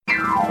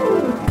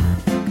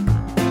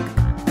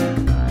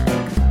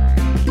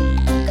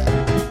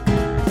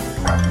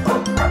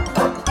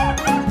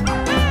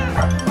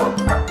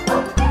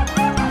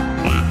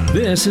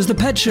This is The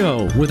Pet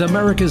Show with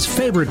America's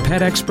favorite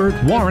pet expert,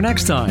 Warren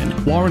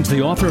Eckstein. Warren's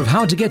the author of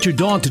How to Get Your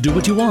Dog to Do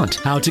What You Want,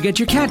 How to Get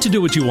Your Cat to Do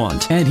What You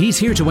Want, and he's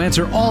here to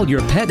answer all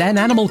your pet and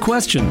animal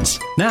questions.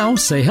 Now,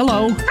 say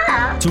hello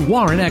to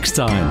Warren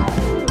Eckstein.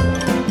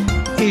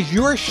 Is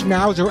your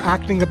schnauzer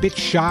acting a bit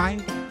shy?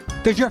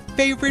 Does your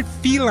favorite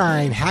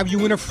feline have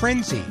you in a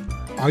frenzy?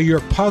 Are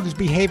your pugs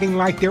behaving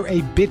like they're a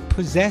bit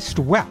possessed?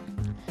 Well,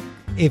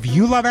 if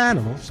you love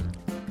animals,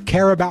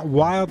 care about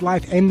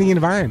wildlife and the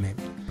environment,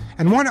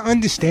 and want to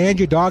understand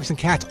your dogs and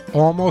cats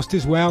almost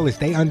as well as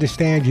they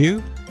understand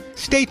you,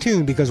 stay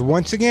tuned, because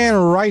once again,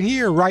 right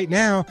here, right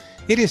now,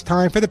 it is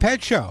time for The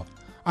Pet Show,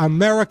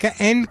 America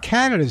and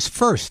Canada's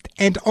first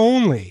and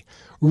only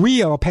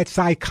real pet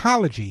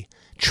psychology,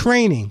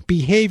 training,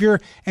 behavior,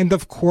 and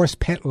of course,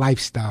 pet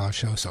lifestyle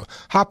show. So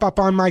hop up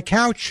on my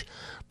couch,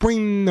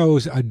 bring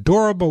those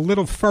adorable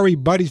little furry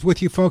buddies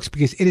with you, folks,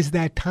 because it is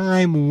that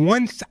time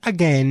once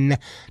again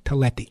to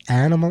let the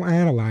animal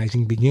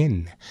analyzing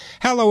begin.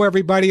 Hello,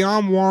 everybody.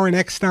 I'm Warren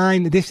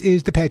Eckstein. This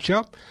is The Pet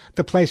Show,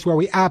 the place where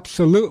we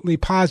absolutely,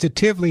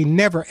 positively,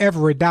 never,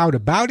 ever a doubt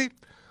about it,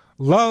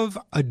 love,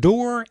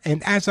 adore,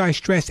 and as I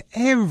stress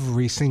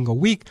every single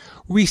week,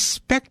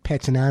 respect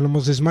pets and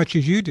animals as much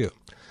as you do.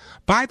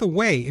 By the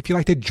way, if you'd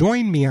like to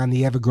join me on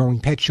the ever-growing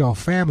Pet Show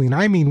family, and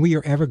I mean we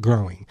are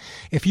ever-growing,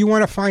 if you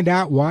want to find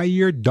out why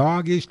your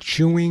dog is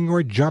chewing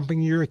or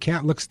jumping, your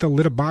cat looks at the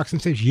litter box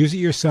and says, use it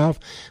yourself,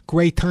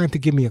 great time to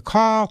give me a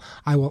call.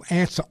 I will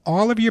answer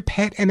all of your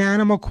pet and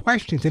animal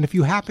questions. And if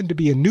you happen to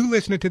be a new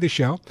listener to the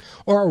show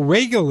or a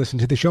regular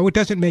listener to the show, it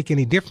doesn't make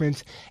any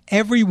difference.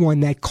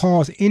 Everyone that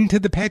calls into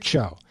the Pet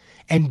Show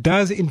and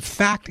does in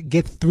fact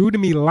get through to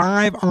me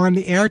live on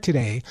the air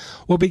today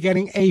will be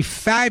getting a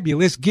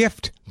fabulous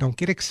gift. Don't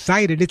get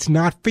excited. It's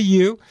not for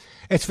you.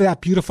 It's for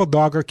that beautiful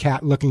dog or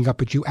cat looking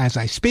up at you as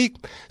I speak.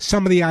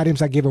 Some of the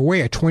items I give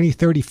away are $20,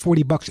 $30,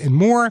 $40 and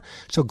more.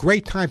 So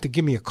great time to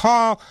give me a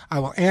call. I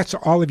will answer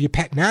all of your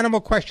pet and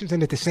animal questions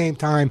and at the same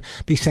time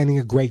be sending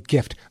a great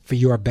gift for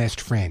your best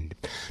friend.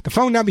 The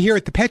phone number here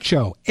at The Pet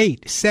Show,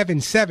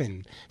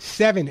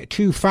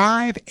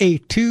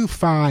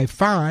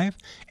 877-725-8255.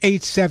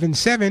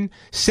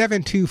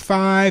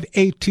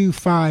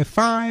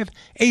 877-725-8255,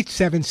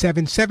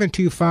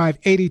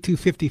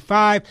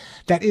 877-725-8255.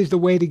 That is the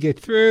way to get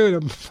through.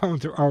 The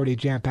phones are already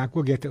jam-packed.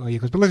 We'll get to all you,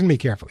 but listen to me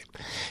carefully.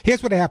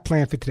 Here's what I have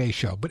planned for today's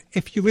show. But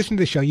if you listen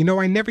to the show, you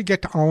know I never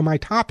get to all of my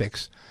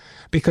topics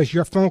because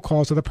your phone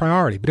calls are the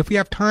priority. But if we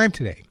have time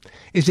today,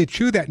 is it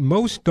true that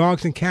most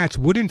dogs and cats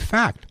would, in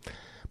fact,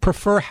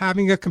 prefer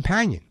having a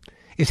companion?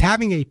 Is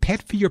having a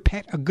pet for your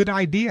pet a good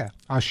idea?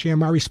 I'll share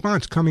my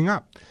response coming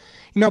up.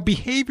 You know,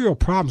 behavioral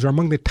problems are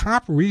among the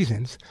top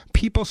reasons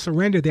people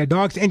surrender their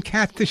dogs and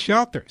cats to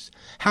shelters.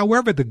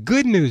 However, the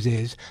good news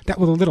is that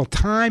with a little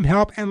time,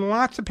 help, and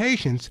lots of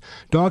patience,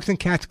 dogs and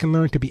cats can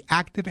learn to be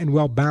active and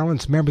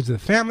well-balanced members of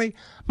the family.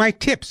 My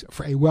tips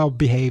for a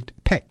well-behaved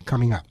pet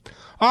coming up.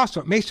 Also,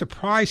 it may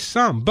surprise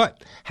some,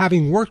 but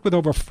having worked with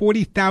over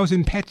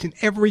 40,000 pets in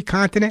every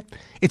continent,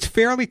 it's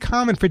fairly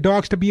common for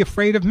dogs to be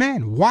afraid of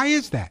men. Why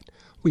is that?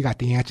 We got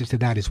the answers to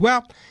that as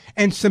well.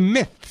 And some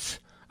myths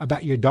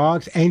about your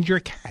dogs and your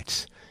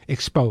cats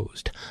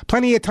exposed.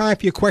 Plenty of time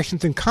for your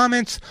questions and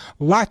comments.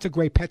 Lots of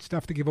great pet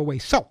stuff to give away.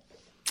 So,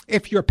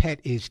 if your pet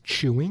is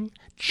chewing,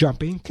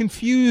 jumping,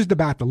 confused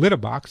about the litter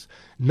box,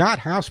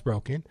 not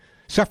housebroken,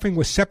 suffering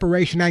with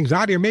separation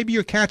anxiety, or maybe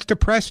your cat's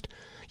depressed,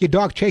 your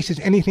dog chases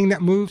anything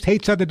that moves,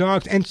 hates other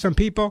dogs and some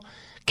people,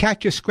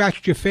 cat just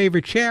scratched your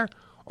favorite chair,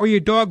 or your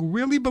dog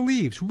really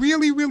believes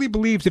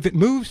if it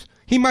moves,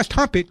 he must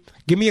hump it,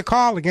 give me a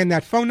call. Again,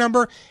 that phone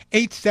number,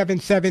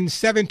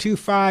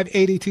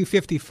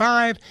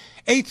 877-725-8255,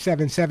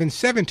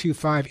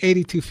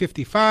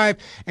 877-725-8255.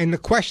 And the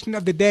question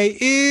of the day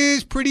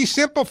is pretty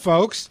simple,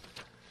 folks.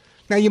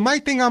 Now, you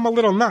might think I'm a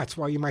little nuts.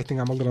 Well, you might think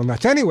I'm a little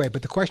nuts anyway,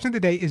 but the question of the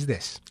day is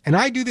this. And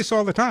I do this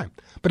all the time.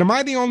 But am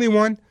I the only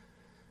one?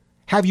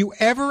 Have you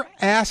ever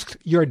asked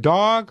your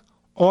dog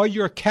or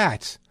your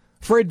cats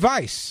for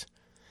advice?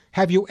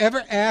 Have you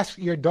ever asked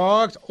your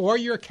dogs or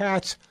your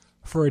cats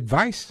for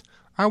advice?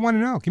 I want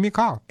to know. Give me a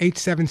call.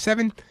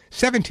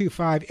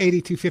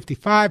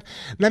 877-725-8255.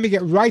 Let me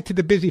get right to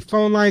the busy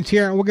phone lines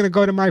here, and we're going to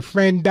go to my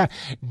friend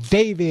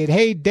David.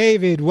 Hey,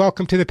 David,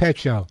 welcome to The Pet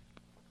Show.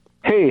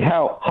 Hey,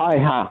 how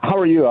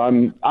are you?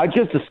 I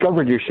just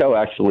discovered your show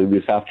actually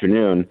this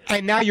afternoon.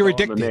 And now you're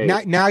addicted.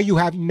 Now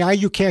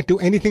you can't do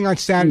anything on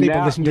Saturday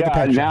but listen to The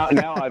Pet Show.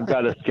 Now I've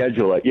got to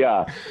schedule it.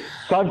 Yeah.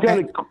 So I've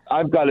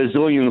got a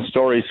zillion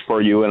stories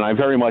for you, and I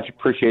very much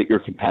appreciate your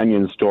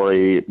companion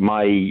story.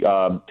 My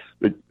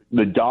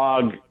the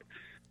dog.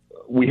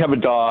 We have a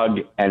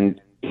dog,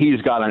 and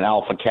he's got an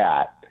alpha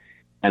cat,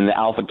 and the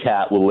alpha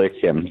cat will lick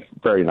him.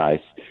 Very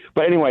nice.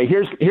 But anyway,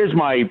 here's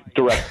my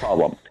direct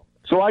problem.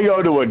 So I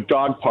go to a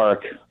dog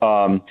park,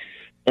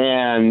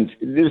 and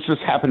this has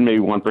happened maybe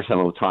 1%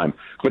 of the time,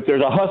 but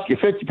there's a husky, a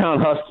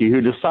 50-pound husky who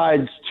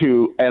decides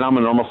to, and I'm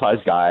a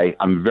normal-sized guy,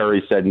 I'm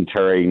very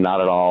sedentary, not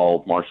at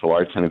all martial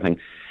arts, anything,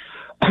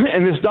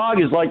 and this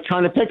dog is like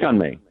trying to pick on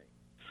me.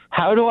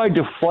 how do I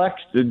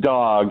deflect the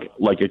dog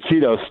like a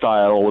Cheeto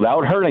style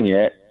without hurting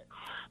it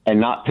and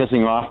not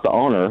pissing off the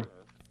owner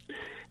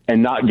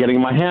and not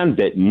getting my hand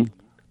bitten?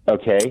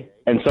 Okay.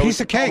 And so piece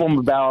of cake.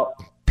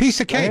 Piece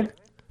of cake.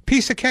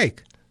 Piece of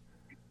cake.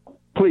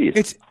 Please.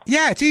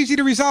 It's easy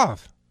to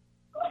resolve.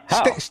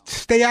 How?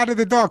 Stay out of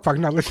the dog park.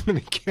 Now, listen to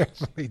me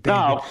carefully, David.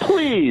 No,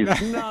 please.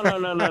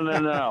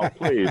 No,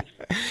 please.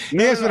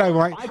 Here's what I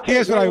want.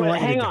 Here's what I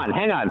want. Hang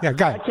on. Yeah,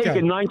 go ahead. I take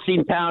a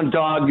 19-pound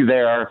dog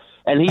there,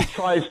 and he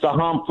tries to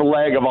hump the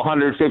leg of a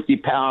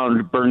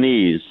 150-pound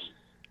Bernese.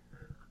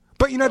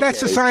 But,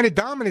 that's a sign of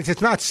dominance.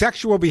 It's not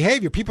sexual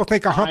behavior. People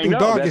think a humping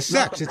dog is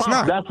sex. It's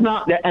not. That's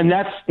not.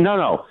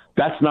 No.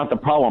 That's not the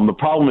problem. The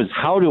problem is,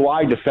 how do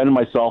I defend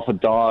myself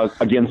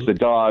against a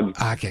dog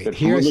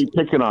that's really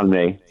picking on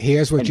me?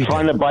 Here's what you do.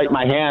 Trying to bite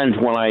my hand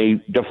when I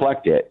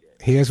deflect it.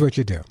 Here's what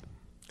you do.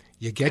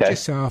 You get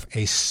yourself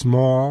a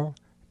small,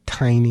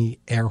 tiny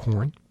air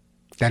horn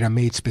that are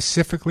made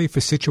specifically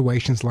for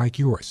situations like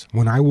yours.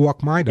 When I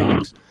walk my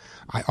dogs,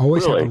 I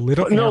always have a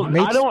little. No,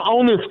 I don't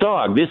own this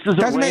dog. This is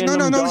a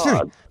random dog.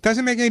 Listen,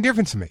 doesn't make any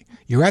difference to me.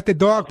 You're at the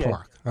dog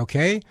park,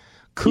 okay?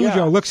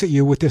 Cujo looks at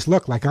you with this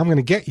look like I'm going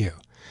to get you.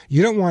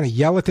 You don't want to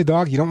yell at the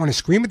dog. You don't want to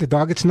scream at the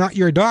dog. It's not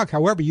your dog.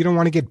 However, you don't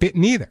want to get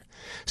bitten either.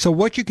 So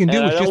what you can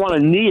do is I don't want to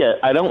knee it.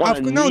 I don't want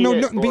to knee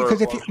it. Because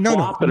if you none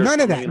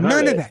of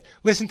that.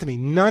 Listen to me.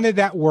 None of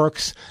that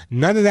works.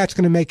 None of that's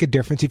going to make a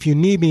difference. If you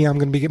need me, I'm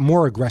going to get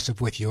more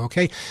aggressive with you.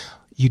 Okay?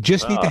 You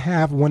just need to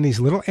have one of these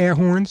little air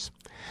horns.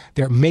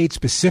 They're made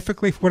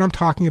specifically for what I'm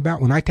talking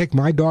about. When I take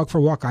my dog for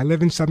a walk, I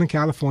live in Southern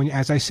California,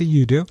 as I see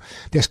you do.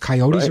 There's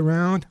coyotes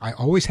around. I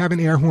always have an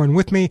air horn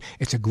with me.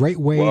 It's a great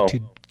way to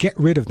get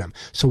rid of them.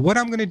 So what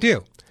I'm going to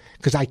do,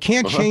 because I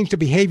can't change the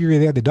behavior of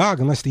the other dog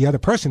unless the other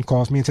person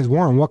calls me and says,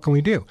 Warren, what can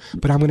we do?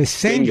 But I'm going to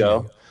send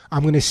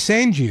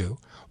you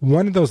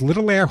one of those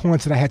little air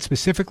horns that I had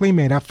specifically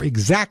made up for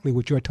exactly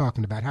what you're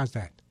talking about. How's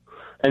that?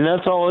 And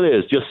that's all it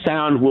is. Just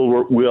sound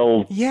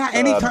will. Yeah,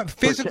 anytime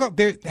physical.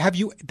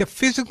 The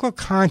physical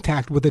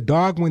contact with a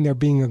dog when they're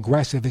being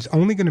aggressive is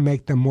only going to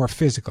make them more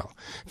physical.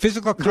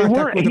 Physical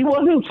contact. He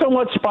wasn't so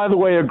much, by the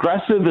way,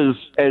 aggressive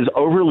as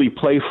overly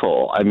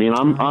playful. I mean,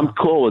 I'm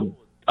cool with,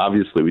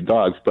 obviously with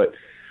dogs, but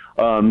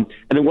and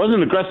it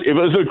wasn't aggressive. If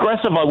it was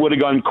aggressive, I would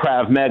have gone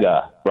Krav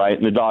Maga, right,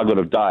 and the dog would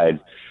have died.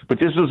 But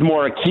this was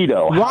more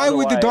Aikido. Why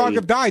would the dog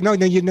have died? No.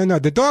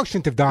 The dog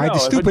shouldn't have died. The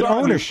stupid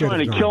owner should have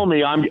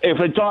died. If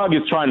a dog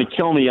is trying to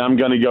kill me, I'm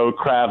going to go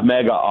Krav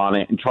Maga on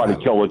it and try to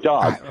kill the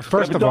dog.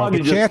 First of all, the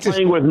chances... If the dog is just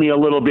playing with me a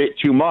little bit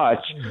too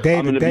much, I'm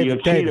going to be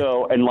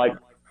Aikido and like...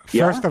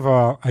 First of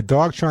all, a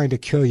dog trying to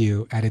kill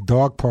you at a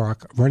dog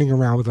park, running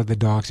around with other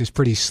dogs, is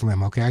pretty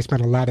slim, okay? I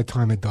spent a lot of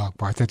time at dog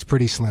parks. That's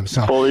pretty slim.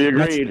 So Fully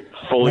agreed.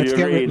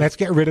 Let's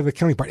get rid of the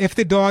killing part. If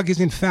the dog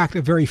is, in fact,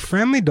 a very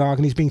friendly dog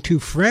and he's being too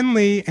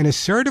friendly and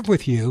assertive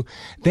with you,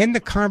 then the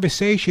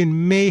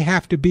conversation may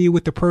have to be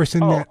with the person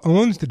that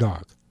owns the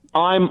dog.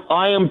 I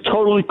am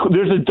totally...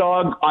 There's a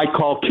dog I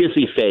call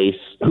Kissy Face,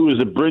 who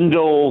is a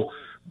brindle...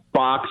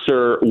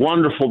 boxer,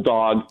 wonderful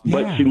dog,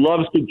 but she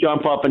loves to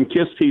jump up and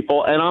kiss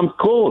people, and I'm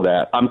cool with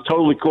that. I'm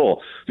totally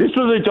cool. This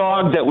was a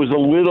dog that was a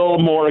little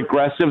more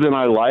aggressive than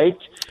I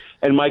liked,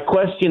 and my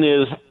question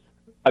is,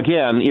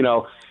 again,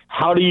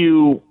 how do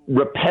you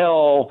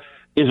repel?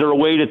 Is there a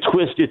way to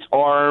twist its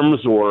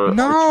arms or?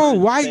 No,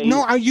 why?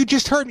 No, you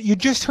just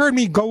heard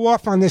me go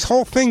off on this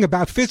whole thing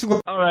about physical.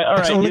 All right.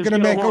 It's only going to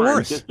make it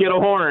worse. Just get a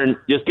horn,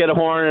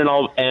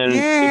 and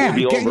it'll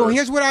be over. Well,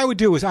 here's what I would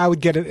do: I'm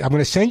going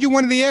to send you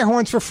one of the air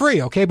horns for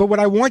free, okay? But what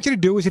I want you to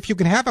do is, if you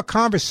can have a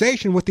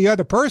conversation with the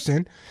other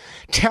person,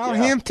 tell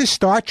him to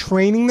start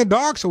training the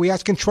dog so he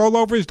has control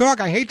over his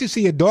dog. I hate to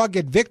see a dog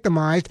get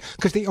victimized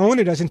because the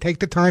owner doesn't take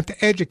the time to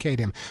educate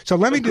him. So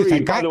let me do this.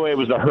 By the way, it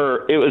was a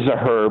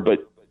her,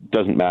 but.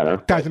 Doesn't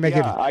matter. Doesn't make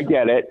it. I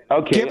get it.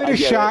 Okay. Give it a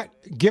shot.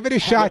 Give it a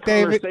shot,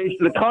 David.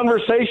 The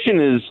conversation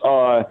is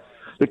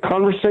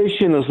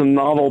a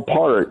novel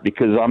part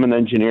because I'm an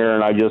engineer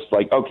and I just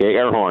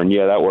air horn.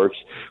 Yeah, that works.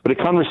 But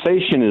the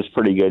conversation is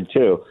pretty good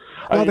too.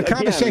 Well, the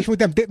conversation with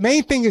them. The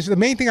main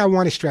thing I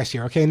want to stress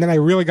here, okay, and then I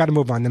really got to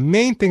move on. The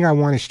main thing I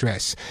want to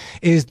stress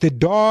is the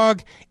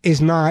dog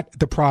is not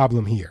the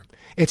problem here.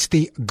 It's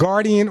the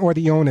guardian or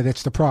the owner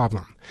that's the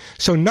problem.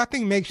 So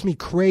nothing makes me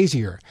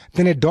crazier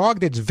than a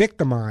dog that's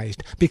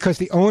victimized because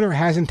the owner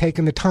hasn't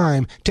taken the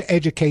time to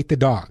educate the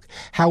dog.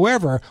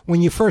 However,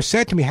 when you first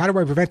said to me, how do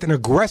I prevent an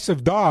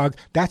aggressive dog?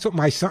 That's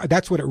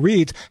what it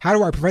reads. How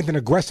do I prevent an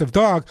aggressive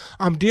dog?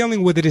 I'm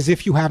dealing with it as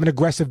if you have an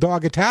aggressive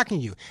dog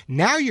attacking you.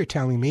 Now you're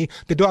telling me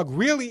the dog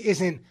really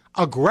isn't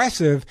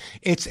aggressive.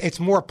 It's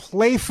more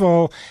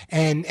playful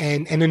and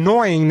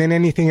annoying than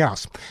anything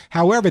else.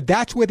 However,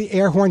 that's where the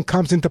air horn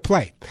comes into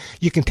play.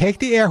 You can take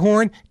the air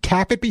horn,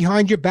 tap it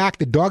behind your back.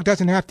 The dog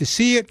doesn't have to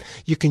see it.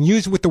 You can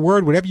use it with the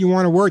word, whatever you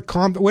want to word,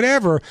 calm,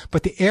 whatever,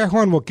 but the air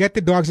horn will get the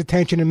dog's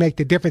attention and make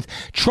the difference.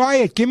 Try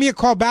it. Give me a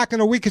call back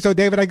in a week or so,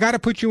 David. I got to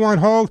put you on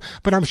hold,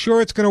 but I'm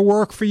sure it's going to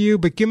work for you,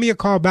 but give me a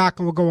call back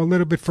and we'll go a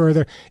little bit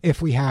further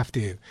if we have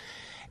to.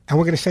 And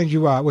we're going to send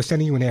you, we're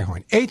sending you an air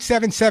horn.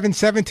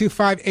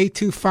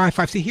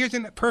 877-725-8255. See, here's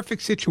a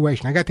perfect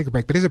situation. I got to take a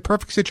break, but here's a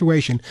perfect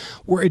situation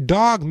where a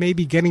dog may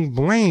be getting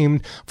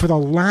blamed for the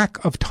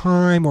lack of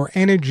time or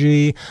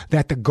energy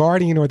that the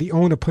guardian or the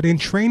owner put in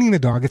training the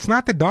dog. It's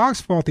not the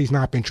dog's fault he's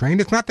not been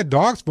trained. It's not the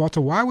dog's fault.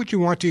 So why would you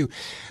want to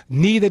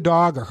knee the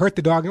dog or hurt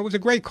the dog? And it was a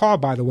great call,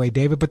 by the way,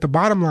 David. But the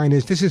bottom line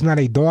is this is not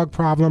a dog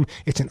problem.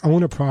 It's an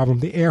owner problem.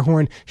 The air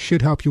horn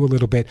should help you a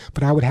little bit,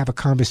 but I would have a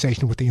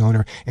conversation with the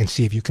owner and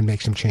see if you can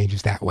make some changes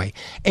that way.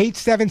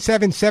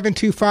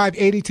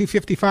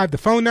 877-725-8255, the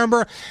phone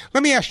number.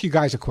 Let me ask you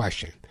guys a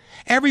question.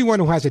 Everyone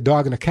who has a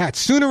dog and a cat,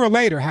 sooner or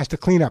later, has to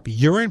clean up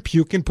urine,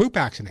 puke, and poop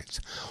accidents.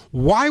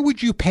 Why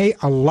would you pay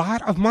a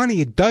lot of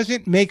money? It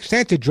doesn't make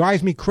sense. It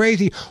drives me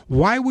crazy.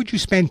 Why would you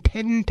spend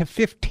 $10 to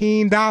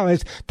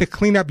 $15 to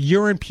clean up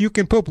urine, puke,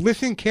 and poop?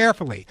 Listen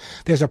carefully.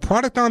 There's a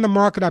product on the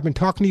market I've been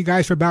talking to you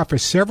guys for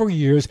several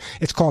years.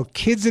 It's called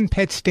Kids and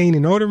Pet Stain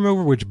and Odor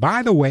Remover, which,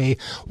 by the way,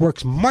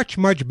 works much,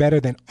 much better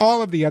than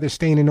all of the other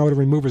stain and odor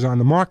removers on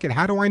the market.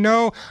 How do I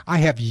know? I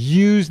have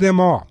used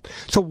them all.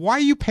 So why are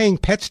you paying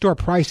pet store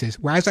prices,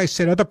 where, as I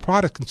said, other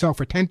products can sell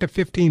for $10 to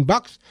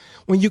 $15,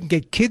 when you can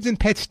get Kids and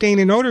Pet Stain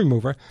and Odor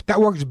Remover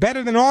that works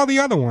better than all the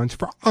other ones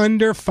for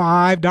under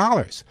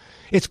 $5?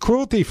 It's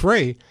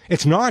cruelty-free,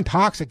 it's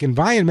non-toxic,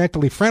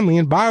 environmentally friendly,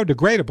 and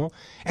biodegradable,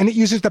 and it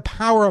uses the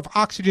power of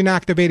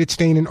oxygen-activated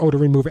stain and odor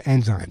remover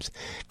enzymes.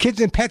 Kids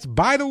and Pets,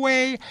 by the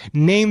way,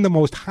 named the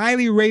most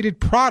highly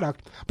rated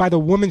product by the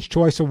Women's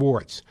Choice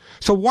Awards.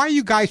 So why are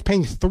you guys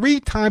paying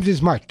 3 times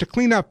as much to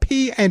clean up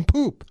pee and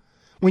poop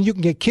when you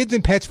can get Kids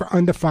and Pets for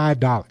under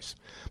 $5?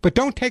 But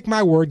don't take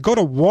my word. Go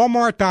to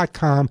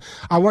Walmart.com.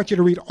 I want you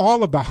to read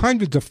all of the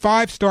hundreds of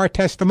 5-star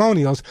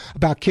testimonials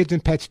about Kids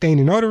and Pets Stain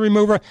and Odor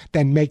Remover,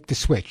 then make the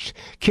switch.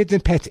 Kids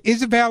and Pets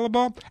is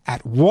available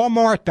at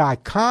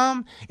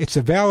Walmart.com. It's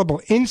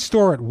available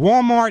in-store at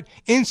Walmart,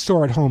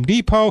 in-store at Home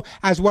Depot,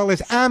 as well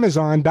as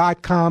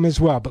Amazon.com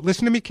as well. But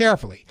listen to me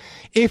carefully.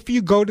 If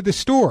you go to the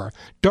store,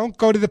 don't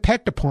go to the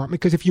pet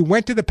department, because if you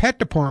went to the pet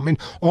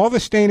department, all the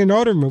stain and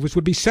odor removers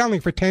would be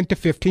selling for $10 to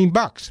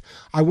 $15.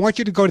 I want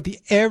you to go to the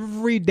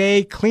everyday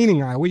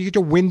cleaning aisle, where you get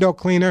your window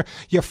cleaner,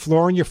 your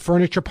floor, and your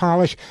furniture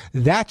polish.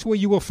 That's where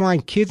you will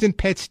find Kids and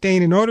Pet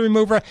Stain and Odor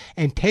Remover,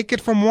 and take it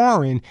from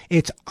Warren,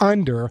 it's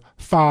under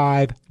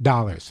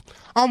 $5.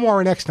 I'm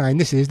Warren Eckstein.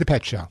 This is The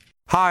Pet Show.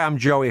 Hi, I'm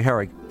Joey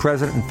Herrick,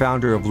 president and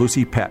founder of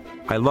Lucy Pet.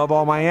 I love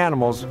all my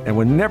animals and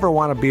would never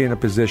want to be in a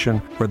position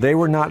where they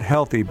were not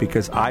healthy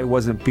because I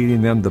wasn't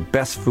feeding them the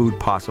best food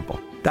possible.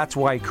 That's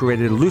why I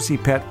created Lucy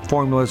Pet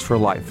Formulas for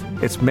Life.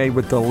 It's made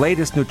with the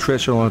latest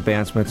nutritional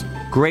advancements,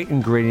 great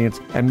ingredients,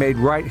 and made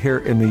right here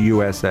in the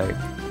USA.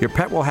 Your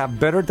pet will have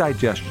better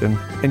digestion,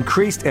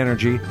 increased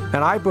energy,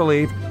 and I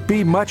believe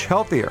be much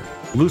healthier.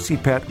 Lucy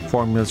Pet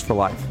Formulas for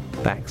Life.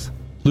 Thanks.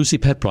 Lucy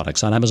Pet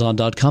products on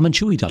Amazon.com and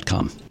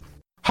Chewy.com.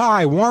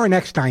 Hi, Warren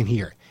Eckstein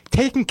here.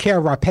 Taking care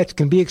of our pets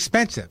can be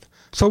expensive.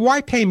 So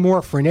why pay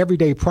more for an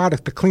everyday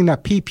product to clean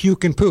up pee,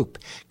 puke, and poop?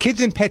 Kids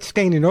and Pet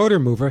Stain and Odor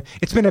Remover,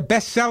 it's been a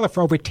bestseller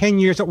for over 10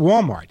 years at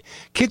Walmart.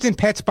 Kids and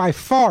Pets by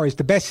far is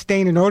the best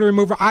stain and odor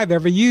remover I've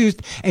ever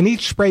used, and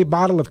each spray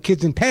bottle of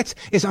Kids and Pets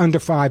is under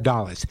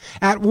 $5.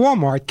 At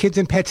Walmart, Kids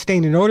and Pet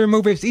Stain and Odor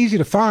Remover is easy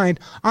to find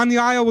on the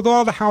aisle with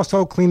all the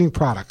household cleaning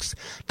products.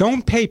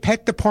 Don't pay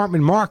pet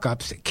department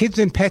markups. Kids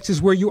and Pets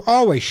is where you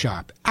always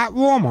shop, at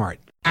Walmart.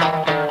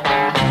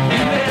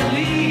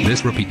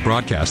 This repeat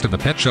broadcast of The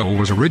Pet Show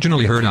was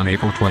originally heard on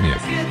April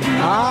 20th.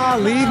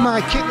 Leave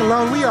my kitten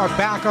alone. We are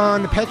back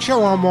on The Pet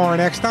Show. I'm Warren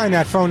Eckstein.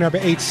 That phone number,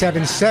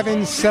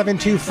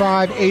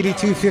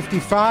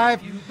 877-725-8255.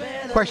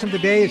 Question of the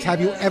day is, have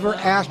you ever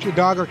asked your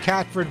dog or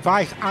cat for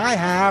advice? I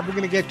have. We're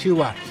going to get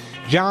to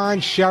John,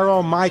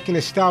 Cheryl, Mike, and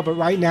Estelle, but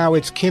right now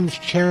it's Kim's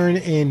turn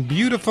in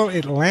beautiful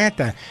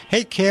Atlanta.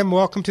 Hey, Kim,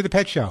 welcome to The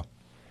Pet Show.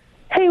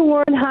 Hey,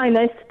 Warren. Hi.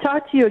 Nice to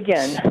talk to you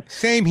again.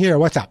 Same here.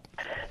 What's up?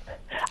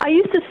 I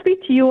used to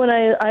speak to you when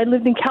I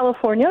lived in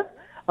California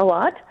a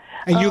lot.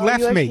 And you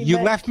left me. You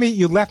left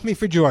me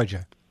for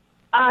Georgia.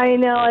 I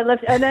know. I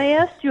left, and I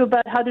asked you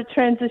about how to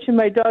transition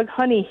my dog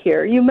Honey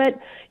here. You met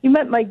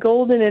my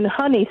Golden and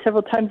Honey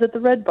several times at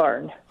the Red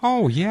Barn.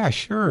 Oh yeah,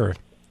 sure.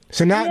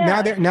 So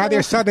now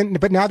they're southern,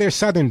 but now they're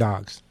southern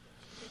dogs.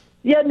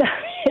 Yeah. No,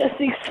 yes,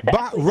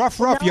 exactly. Rough,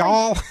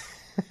 y'all.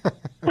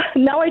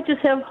 Now I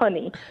just have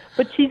Honey,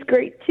 but she's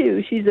great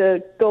too. She's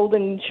a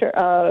Golden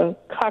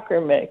Cocker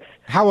mix.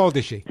 How old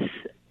is she?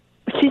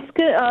 She's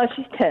good.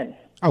 She's 10.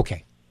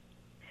 Okay.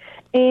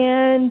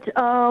 And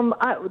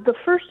the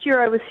first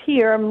year I was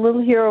here, I'm a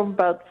little here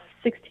about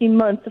 16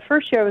 months. The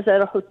first year I was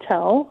at a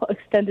hotel,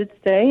 extended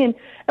stay, and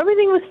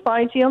everything was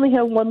fine. She only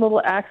had one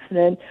little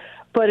accident.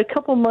 But a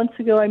couple months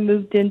ago I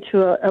moved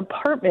into an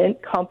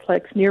apartment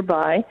complex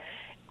nearby,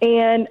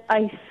 and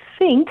I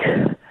think...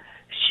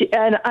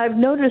 And I've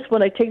noticed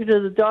when I take her to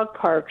the dog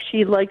park,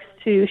 she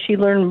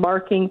learned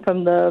marking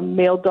from the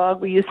male dog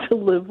we used to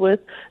live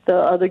with, the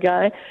other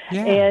guy.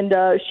 Yeah. And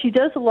she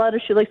does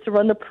she likes to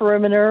run the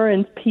perimeter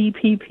and pee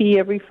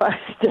every 5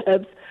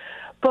 steps.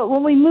 But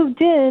when we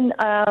moved in,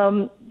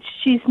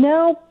 she's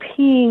now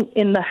peeing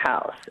in the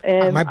house.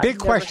 And my big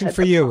question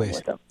for you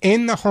is,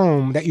 in the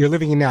home that you're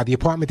living in now, the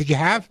apartment that you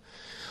have,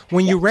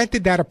 when you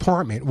rented that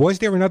apartment, was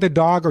there another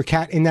dog or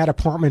cat in that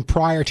apartment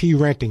prior to you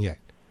renting it?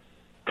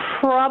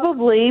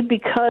 Probably,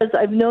 because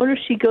I've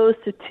noticed she goes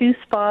to two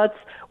spots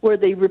where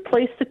they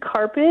replaced the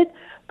carpet,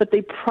 but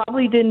they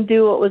probably didn't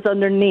do what was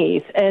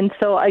underneath. And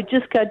so I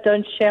just got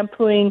done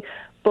shampooing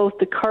both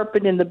the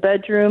carpet in the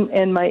bedroom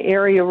and my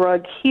area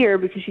rug here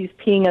because she's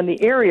peeing on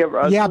the area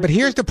rug. Yeah, but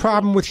here's the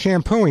problem with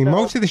shampooing.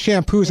 Most of the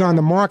shampoos on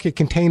the market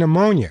contain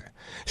ammonia.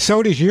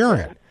 So does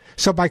urine.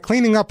 So by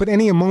cleaning up with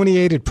any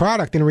ammoniated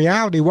product, in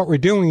reality, what we're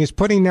doing is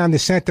putting down the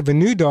scent of a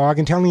new dog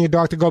and telling your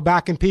dog to go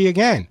back and pee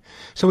again.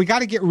 So we got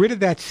to get rid of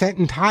that scent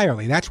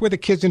entirely. That's where the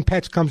Kids and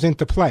Pets comes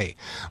into play.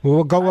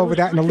 We'll go over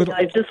that in a little.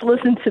 I just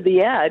listened to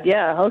the ad.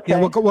 Yeah, okay. Yeah,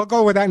 we'll go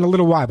over that in a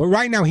little while. But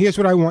right now, here's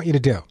what I want you to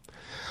do.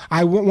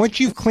 Once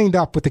you've cleaned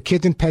up with the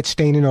Kids and Pets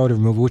stain and odor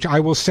removal, which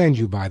I will send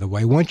you, by the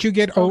way, once you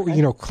get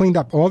cleaned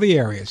up all the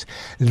areas,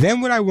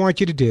 then what I want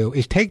you to do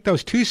is take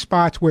those two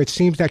spots where it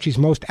seems that she's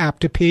most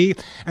apt to pee,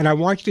 and I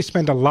want you to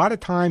spend a lot of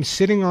time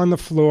sitting on the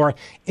floor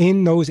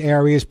in those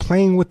areas,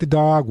 playing with the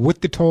dog,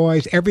 with the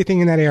toys, everything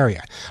in that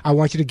area. I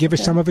want you to give her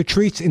some of her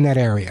treats in that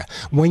area.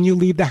 When you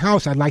leave the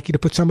house, I'd like you to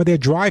put some of their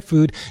dry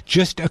food,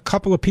 just a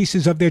couple of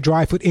pieces of their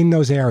dry food in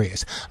those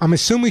areas. I'm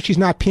assuming she's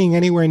not peeing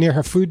anywhere near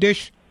her food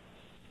dish?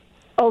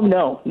 Oh,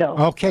 no.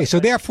 Okay, so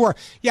therefore,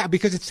 yeah,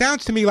 because it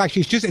sounds to me like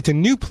it's a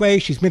new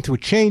place. She's been through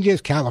changes,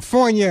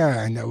 California,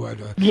 and a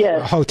hotel.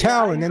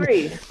 Yeah, and then, I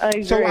agree.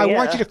 So I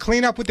want you to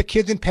clean up with the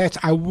Kids and Pets.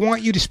 I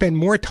want you to spend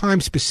more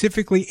time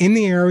specifically in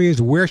the areas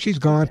where she's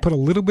gone, put a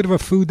little bit of a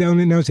food down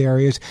in those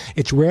areas.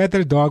 It's rare that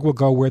a dog will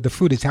go where the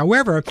food is.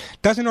 However, it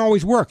doesn't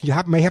always work. You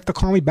may have to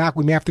call me back.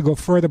 We may have to go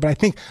further, but I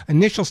think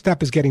initial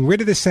step is getting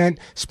rid of the scent,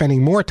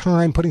 spending more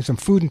time, putting some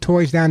food and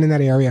toys down in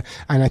that area,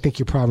 and I think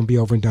your problem will be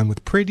over and done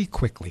with pretty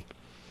quickly.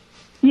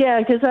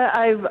 Yeah, because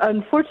I've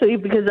unfortunately,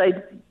 because I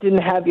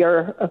didn't have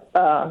your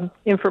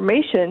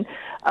information,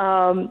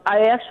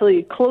 I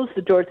actually closed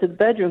the door to the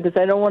bedroom because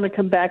I don't want to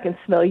come back and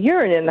smell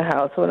urine in the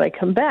house when I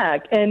come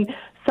back. And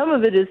some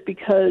of it is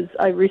because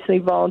I recently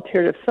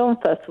volunteered at a film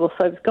festival,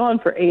 so I was gone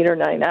for 8 or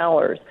 9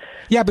 hours.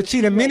 Yeah, but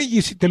see, the minute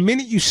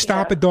you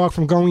stop a dog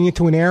from going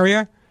into an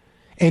area,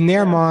 in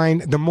their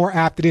mind, the more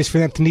apt it is for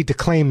them to need to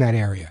claim that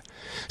area.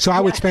 So I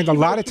would spend a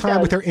lot of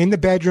time with her in the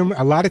bedroom,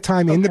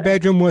 in the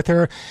bedroom with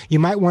her. You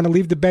might want to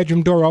leave the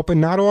bedroom door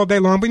open, not all day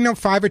long, but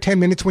 5 or 10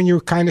 minutes when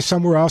you're kind of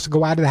somewhere else,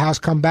 go out of the house,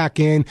 come back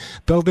in,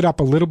 build it up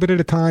a little bit at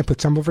a time,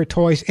 put some of her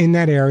toys in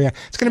that area.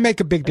 It's going to make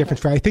a big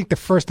difference for her. I think the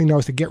first thing, though,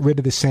 is to get rid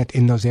of the scent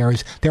in those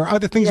areas. There are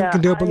other things we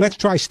can do, but let's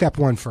try step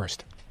one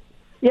first.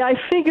 Yeah, I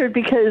figured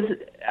because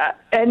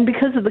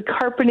of the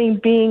carpeting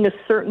being a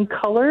certain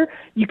color,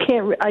 you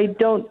can't. I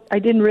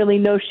didn't really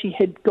know she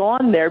had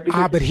gone there.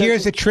 But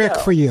here's a trick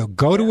for you: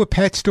 go to a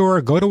pet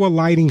store, go to a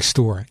lighting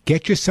store,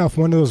 get yourself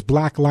one of those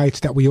black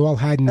lights that we all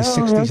had in the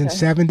 60s and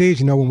 70s.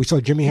 You know, when we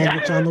saw Jimi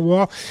Hendrix on the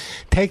wall.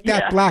 Take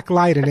that black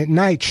light, and at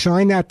night,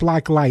 shine that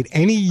black light.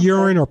 Any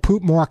urine or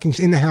poop markings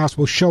in the house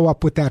will show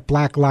up with that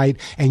black light,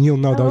 and you'll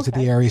know those are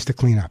the areas to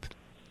clean up.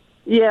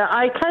 Yeah,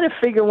 I kind of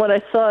figured when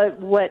I saw it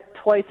wet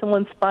twice in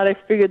one spot, I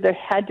figured there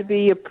had to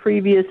be a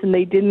previous, and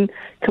they didn't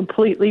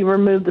completely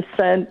remove the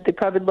scent. They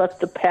probably left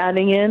the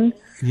padding in.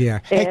 Yeah.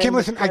 Hey, Kim,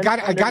 listen, I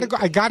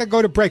gotta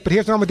go to break, but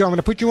here's what I'm gonna do. I'm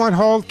gonna put you on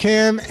hold,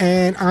 Kim,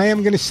 and I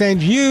am gonna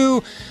send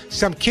you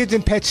some Kids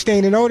and Pets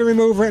stain and odor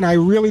remover, and I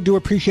really do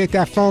appreciate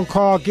that phone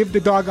call. Give the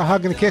dog a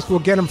hug and a kiss. We'll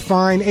get him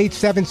fine.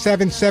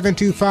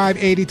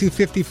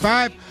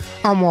 877-725-8255.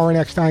 I'm Warren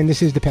Eckstein.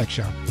 This is The Pet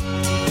Show.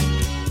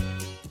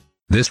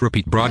 This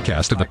repeat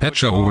broadcast of The Pet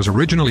Show was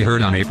originally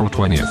heard on April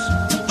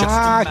 20th.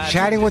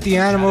 Chatting with the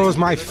animals,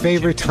 my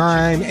favorite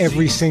time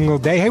every single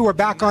day. Hey, we're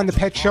back on The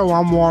Pet Show.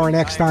 I'm Warren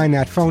Eckstein.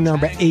 That phone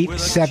number,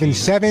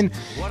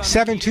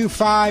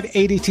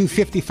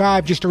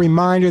 877-725-8255. Just a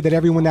reminder that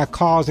everyone that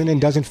calls in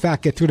and does, in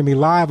fact, get through to me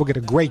live will get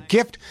a great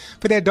gift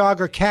for their dog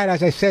or cat.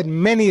 As I said,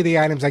 many of the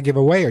items I give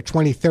away are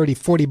 $20, $30,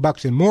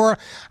 $40 and more.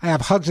 I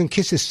have Hugs and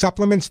Kisses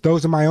supplements.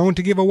 Those are my own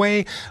to give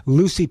away.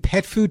 Lucy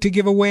pet food to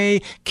give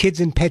away. Kids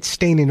and Pets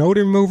stain and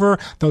odor remover.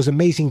 Those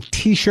amazing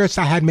T-shirts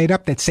I had made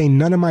up that say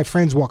none of my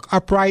friends walk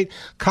upright.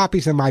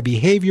 Copies of my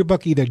behavior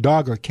book, either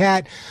dog or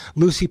cat.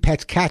 Lucy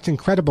Pet's Cat's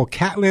Incredible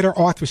Cat Litter,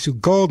 Arthur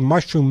Gold,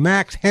 Mushroom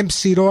Max, hemp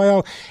seed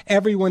oil.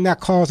 Everyone that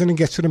calls in and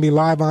gets to me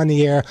live on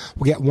the air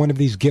will get one of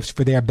these gifts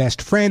for their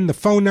best friend. The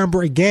phone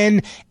number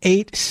again,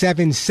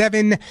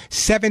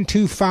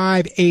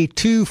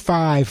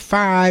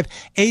 877-725-8255,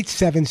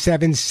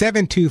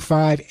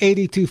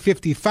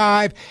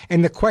 877-725-8255.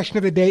 And the question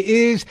of the day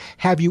is,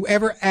 have you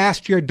ever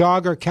asked your dog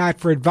or cat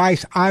for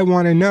advice? I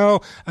want to know.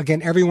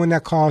 Again, everyone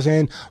that calls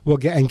in will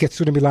get and gets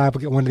through to me live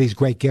will get one of these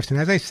great gifts. And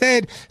as I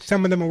said,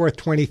 some of them are worth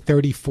 $20,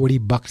 $30,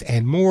 $40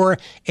 and more.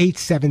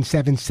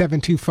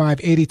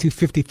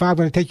 877-725-8255. I'm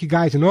going to take you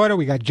guys in order.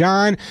 We got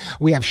John,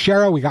 we have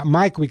Cheryl, we got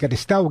Mike, we got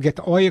Estelle. We'll get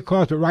to all your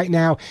calls, but right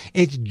now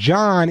it's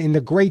John in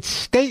the great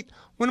state,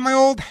 one of my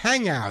old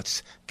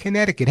hangouts,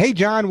 Connecticut. Hey,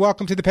 John,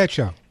 welcome to The Pet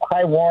Show.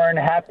 Hi, Warren.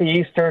 Happy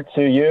Easter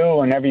to you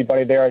and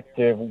everybody there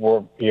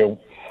for your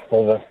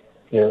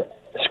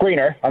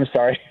screener. I'm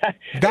sorry.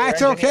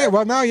 That's okay.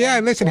 Well, no, yeah.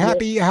 Listen,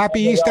 happy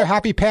Easter,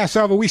 happy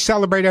Passover. We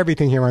celebrate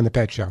everything here on the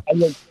Pet Show.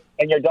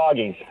 And your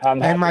doggies.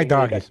 And my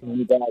doggies.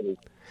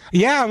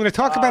 Yeah, I'm going to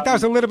talk about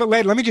that a little bit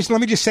later. Let me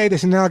just say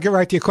this, and then I'll get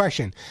right to your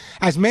question.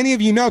 As many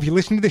of you know, if you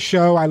listen to the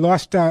show, I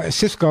lost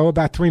Cisco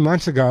about 3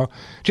 months ago.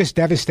 Just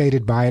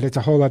devastated by it. It's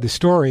a whole other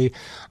story.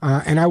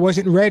 And I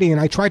wasn't ready, and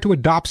I tried to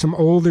adopt some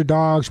older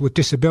dogs with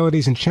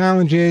disabilities and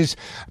challenges,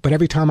 but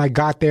every time I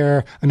got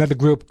there, another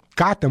group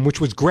got them,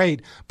 which was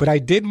great. But I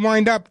did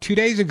wind up 2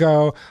 days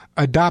ago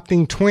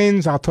adopting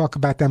twins. I'll talk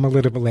about them a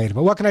little bit later.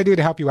 But what can I do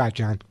to help you out,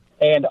 John?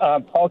 And,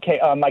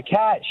 my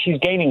cat, she's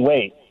gaining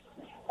weight.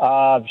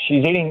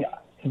 She's eating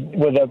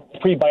with the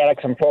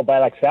prebiotics and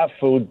probiotics, that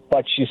food,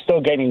 but she's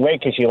still gaining weight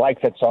because she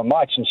likes it so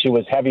much, and she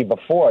was heavy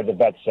before, the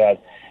vet said,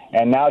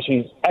 and now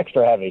she's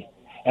extra heavy.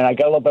 And I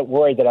got a little bit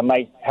worried that I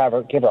might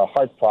give her a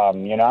heart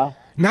problem, you know?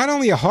 Not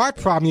only a heart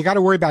problem, you got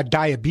to worry about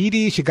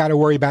diabetes, you got to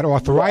worry about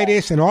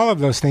arthritis and all of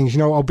those things. You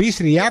know,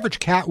 obesity, the average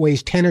cat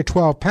weighs 10 or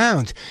 12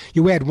 pounds.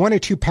 You add 1 or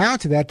 2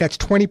 pounds to that, that's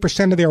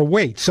 20% of their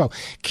weight. So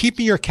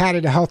keeping your cat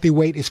at a healthy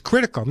weight is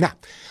critical. Now,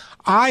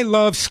 I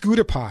love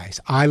scooter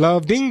pies. I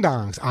love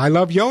ding-dongs. I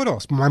love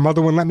yodels. My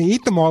mother wouldn't let me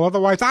eat them all,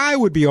 otherwise I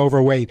would be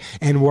overweight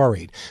and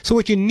worried. So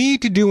what you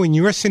need to do in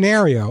your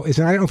scenario is,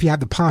 and I don't know if you have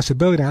the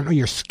possibility, I don't know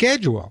your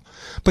schedule,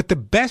 but the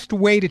best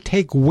way to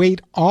take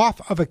weight off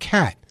of a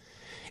cat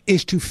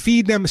is to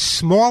feed them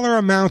smaller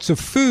amounts of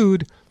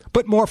food,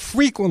 but more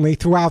frequently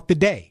throughout the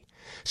day.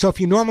 So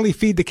if you normally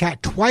feed the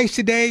cat twice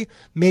a day,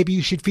 maybe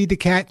you should feed the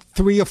cat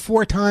 3 or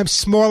 4 times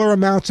smaller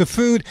amounts of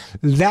food.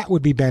 That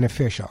would be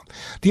beneficial.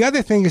 The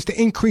other thing is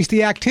to increase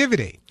the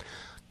activity.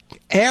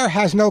 Air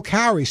has no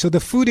calories, so the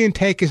food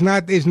intake is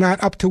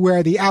not up to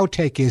where the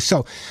outtake is.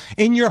 So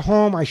in your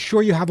home, I'm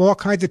sure you have all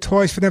kinds of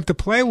toys for them to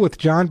play with,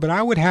 John, but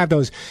I would have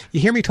those. You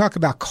hear me talk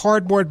about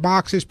cardboard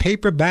boxes,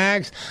 paper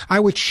bags. I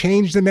would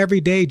change them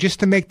every day just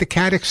to make the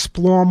cat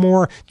explore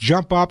more,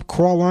 jump up,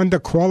 crawl under,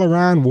 crawl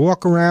around,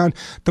 walk around.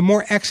 The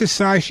more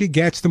exercise she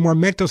gets, the more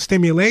mental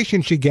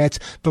stimulation she gets,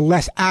 the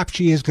less apt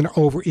she is going to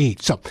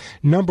overeat. So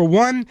number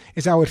 1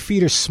 is I would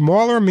feed her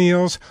smaller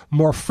meals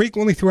more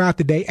frequently throughout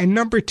the day. And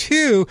number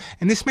 2,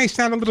 and this may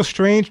sound a little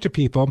strange to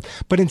people,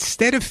 but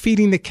instead of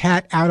feeding the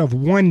cat out of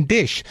 1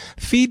 dish,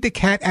 feed the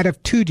cat out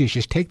of 2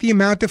 dishes. Take the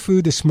amount of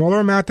food, the smaller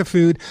amount of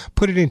food,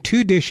 put it in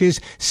 2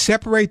 dishes,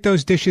 separate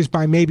those dishes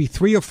by maybe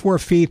 3 or 4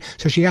 feet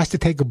so she has to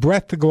take a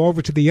breath to go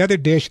over to the other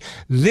dish.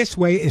 This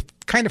way, it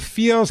kind of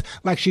feels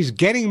like she's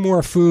getting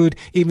more food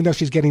even though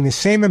she's getting the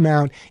same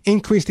amount.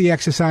 Increase the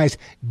exercise,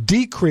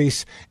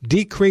 decrease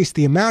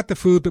the amount of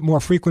food, but more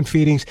frequent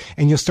feedings,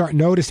 and you'll start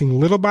noticing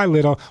little by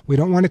little. We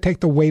don't want to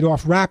take the weight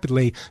off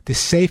rapidly. The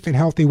safe and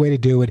healthy way to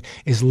do it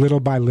is little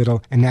by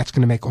little, and that's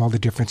going to make all the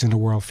difference in the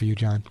world for you,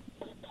 John.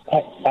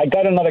 I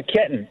got another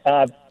kitten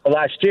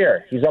last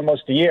year. He's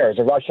almost a year. He's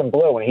a Russian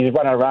blue, and he's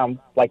running around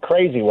like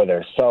crazy with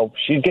her. So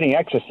she's getting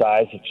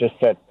exercise. It's just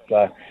that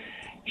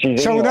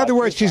so in other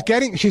words, she's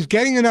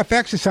getting enough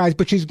exercise,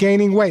 but she's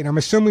gaining weight. I'm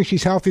assuming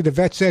she's healthy. The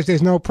vet says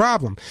there's no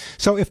problem.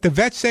 So if the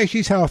vet says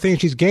she's healthy and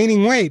she's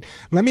gaining weight,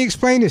 let me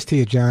explain this to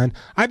you, John.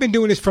 I've been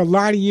doing this for a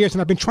lot of years,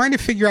 and I've been trying to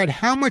figure out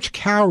how much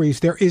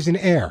calories there is in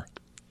air.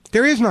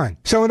 There is none.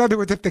 So in other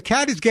words, if the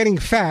cat is getting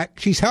fat,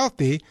 she's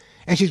healthy,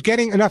 and she's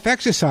getting enough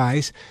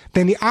exercise,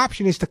 then the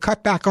option is to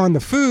cut back on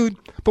the food,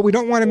 but we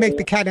don't want to make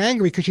the cat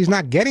angry because she's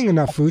not getting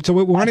enough food. So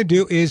what we want to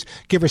do is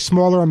give her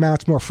smaller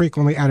amounts more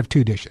frequently out of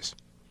 2 dishes.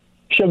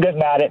 She'll get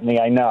mad at me,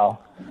 I know.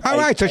 All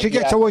right, so she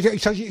gets. So what's your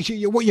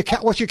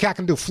cat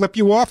gonna do? Flip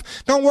you off?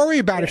 Don't worry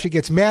about it if she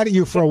gets mad at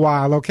you for a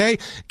while, okay?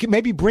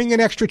 Maybe bring an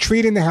extra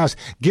treat in the house.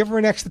 Give her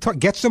an extra toy.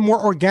 Get some more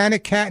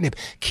organic catnip.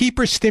 Keep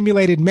her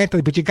stimulated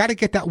mentally, but you got to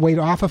get that weight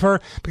off of her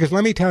because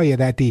let me tell you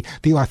that the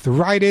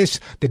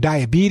arthritis, the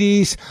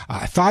diabetes,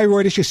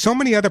 thyroid issues, so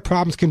many other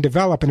problems can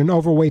develop in an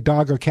overweight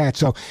dog or cat.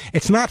 So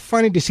it's not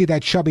funny to see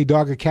that chubby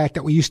dog or cat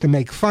that we used to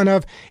make fun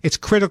of. It's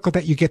critical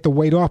that you get the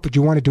weight off, but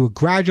you want to do it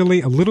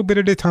gradually, a little bit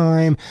at a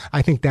time.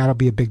 I think that'll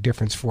be a big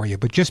difference for you.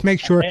 But just make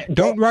sure,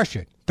 don't rush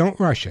it. Don't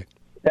rush it.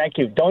 Thank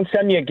you. Don't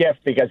send me a gift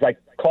because I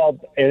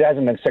called, it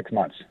hasn't been 6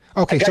 months.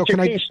 Okay, so can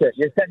T-shirt.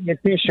 You sent me a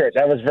T-shirt.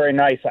 That was very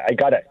nice. I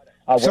got it.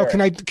 So can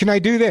I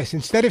do this?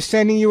 Instead of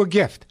sending you a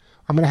gift,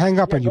 I'm going to hang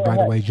up on you, by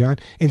the way, John.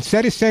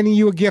 Instead of sending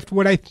you a gift,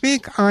 what I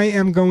think I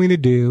am going to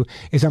do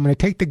is I'm going to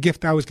take the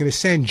gift I was going to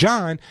send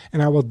John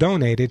and I will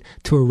donate it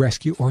to a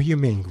rescue or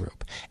humane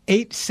group.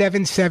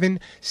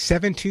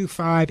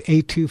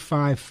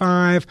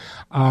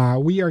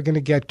 877-725-8255. We are going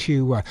to get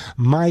to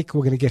Mike.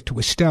 We're going to get to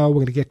Estelle.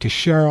 We're going to get to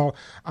Cheryl.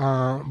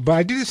 But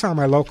I do this on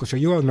my local show.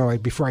 You all know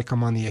before I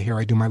come on the air here,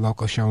 I do my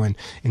local show in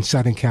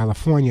Southern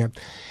California.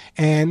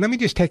 And let me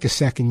just take a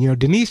second. You know,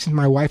 Denise and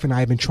my wife and I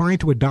have been trying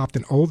to adopt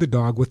an older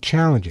dog with challenges.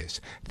 challenges.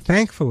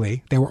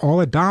 Thankfully, they were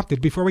all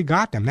adopted before we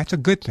got them. That's a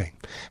good thing.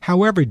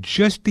 However,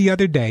 just the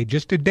other day,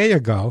 just a day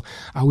ago,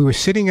 we were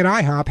sitting at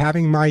IHOP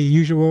having my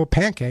usual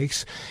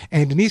pancakes,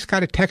 and Denise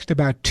got a text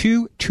about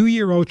two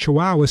 2-year-old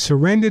chihuahuas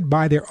surrendered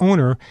by their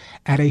owner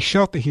at a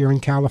shelter here in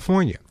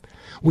California.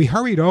 We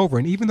hurried over,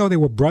 and even though they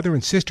were brother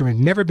and sister and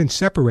had never been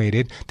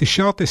separated, the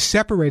shelter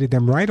separated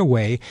them right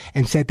away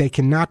and said they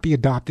cannot be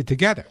adopted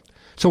together.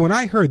 So when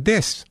I heard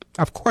this,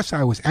 of course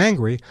I was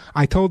angry.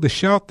 I told the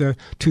shelter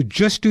to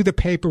just do the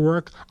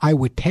paperwork. I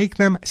would take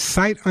them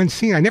sight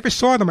unseen. I never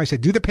saw them. I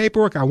said, do the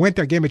paperwork. I went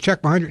there, gave them a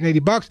check for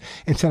 $180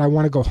 and said, I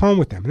want to go home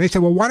with them. And they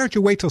said, well, why don't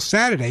you wait till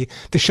Saturday?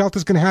 The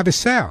shelter's going to have a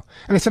sale.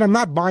 And I said, I'm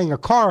not buying a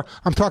car.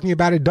 I'm talking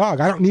about a dog.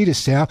 I don't need a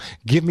sale.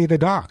 Give me the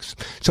dogs.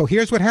 So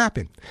here's what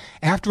happened.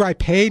 After I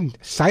paid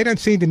sight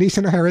unseen, Denise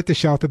and I are at the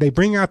shelter. They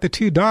bring out the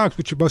 2 dogs,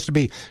 which are supposed to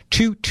be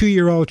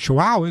 2-year-old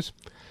chihuahuas.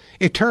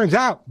 It turns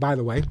out, by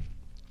the way,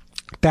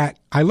 that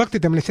I looked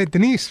at them and I said,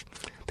 Denise,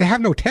 they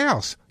have no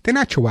tails. They're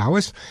not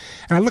chihuahuas.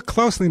 And I looked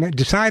closely and I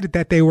decided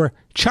that they were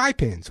Chai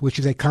Pins, which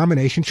is a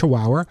combination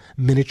chihuahua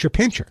miniature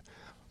pinscher.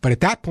 But at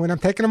that point, I'm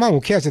taking them home.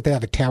 Who cares if they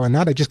have a tail or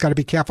not? I just got to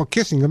be careful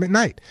kissing them at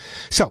night.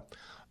 So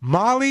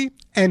Molly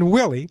and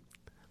Willie,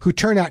 who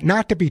turned out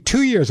not to be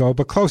 2 years old,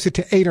 but closer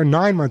to 8 or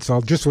 9 months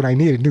old, just when I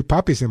needed new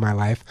puppies in my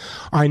life,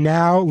 are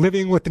now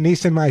living with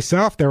Denise and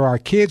myself. They're our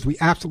kids. We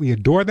absolutely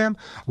adore them.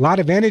 A lot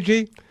of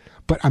energy,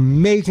 but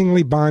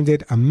amazingly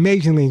bonded,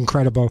 amazingly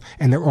incredible,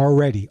 and they're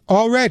already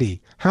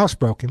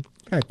housebroken.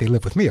 They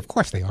live with me, of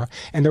course they are,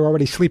 and they're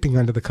already sleeping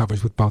under the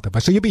covers with both of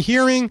us. So you'll be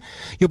hearing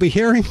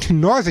to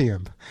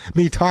nauseam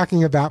me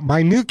talking about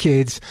my new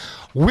kids,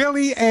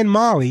 Willie and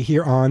Molly,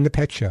 here on The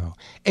Pet Show.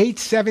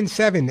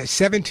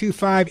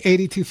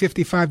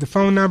 877-725-8255, the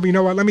phone number. You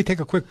know what? Let me take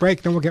a quick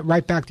break, then we'll get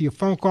right back to your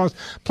phone calls.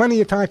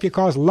 Plenty of time for your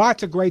calls.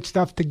 Lots of great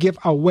stuff to give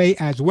away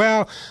as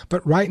well.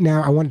 But right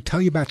now, I want to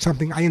tell you about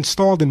something I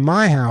installed in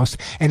my house,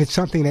 and it's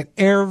something that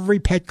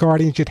every pet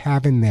guardian should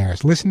have in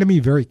theirs. Listen to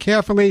me very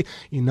carefully.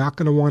 You're not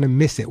going to want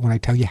to miss it when I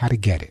tell you how to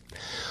get it.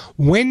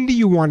 When do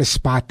you want to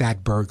spot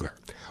that burglar?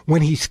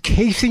 When he's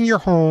casing your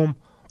home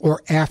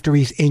or after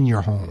he's in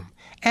your home?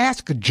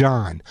 Ask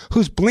John,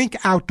 whose Blink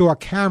outdoor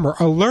camera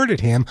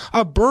alerted him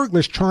a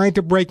burglar's trying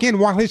to break in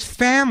while his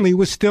family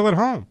was still at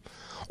home.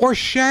 Or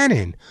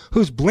Shannon,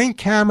 whose Blink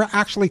camera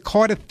actually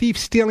caught a thief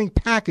stealing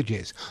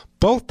packages.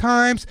 Both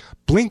times,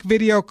 Blink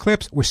video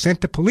clips were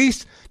sent to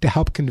police to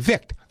help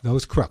convict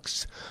those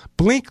crooks.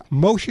 Blink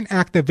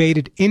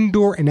motion-activated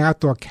indoor and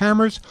outdoor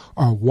cameras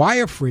are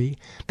wire-free.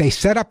 They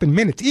set up in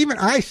minutes. Even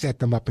I set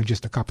them up in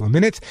just a couple of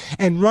minutes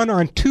and run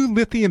on 2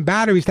 lithium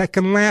batteries that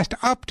can last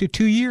up to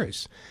 2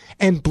 years.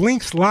 And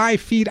Blink's live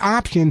feed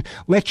option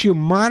lets you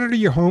monitor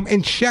your home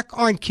and check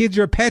on kids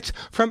or pets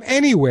from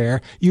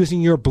anywhere using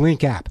your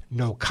Blink app.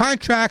 No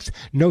contracts,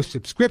 no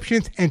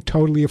subscriptions, and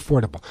totally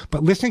affordable.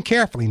 But listen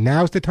carefully,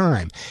 now's the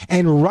time.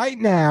 And right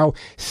now,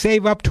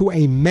 save up to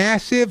a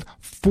massive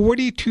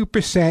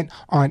 42%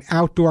 on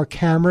outdoor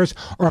cameras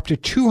or up to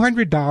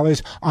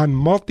 $200 on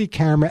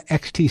multi-camera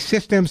XT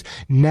systems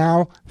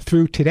now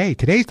through today.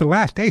 Today's the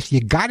last day, so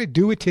you got to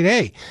do it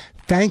today.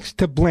 Thanks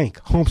to Blink,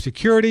 home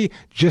security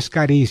just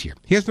got easier.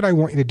 Here's what I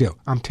want you to do.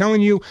 I'm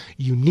telling you,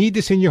 you need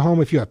this in your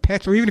home if you have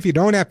pets, or even if you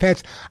don't have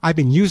pets. I've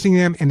been using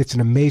them, and it's an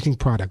amazing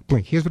product.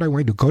 Blink. Here's what I want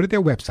you to do. Go to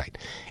their website.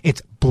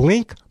 It's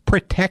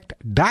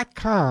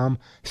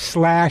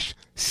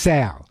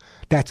blinkprotect.com/sale.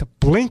 That's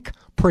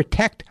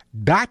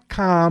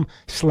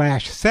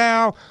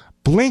blinkprotect.com/sale.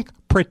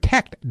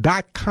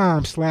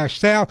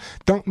 blinkprotect.com/sale.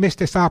 Don't miss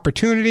this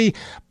opportunity.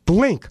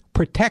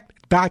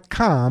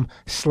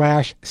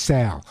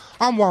 blinkprotect.com/sale.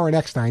 I'm Warren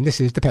Eckstein.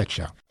 This is The Pet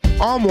Show.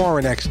 I'm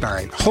Warren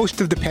Eckstein,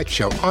 host of The Pet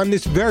Show on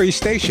this very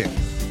station.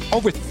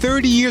 Over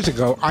 30 years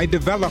ago, I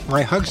developed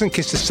my Hugs and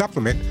Kisses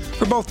supplement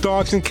for both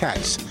dogs and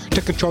cats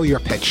to control your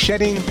pet's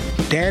shedding,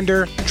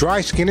 dander,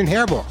 dry skin, and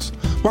hairballs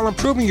while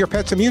improving your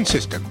pet's immune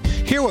system.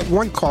 Hear what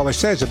one caller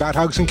says about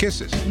Hugs and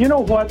Kisses. You know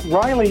what?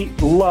 Riley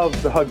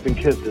loves the Hugs and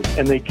Kisses,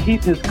 and they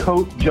keep his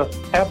coat just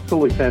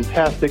absolutely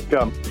fantastic.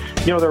 There are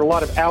a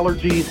lot of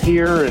allergies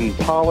here and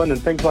pollen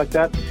and things like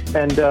that,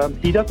 and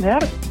he doesn't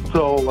have it.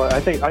 So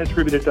I think I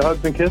attribute it to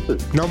Hugs and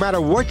Kisses. No matter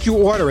what you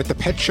order at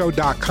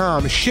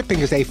ThePetShow.com, shipping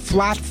is a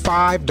flat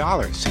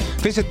 $5.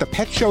 Visit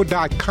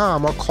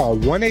ThePetShow.com or call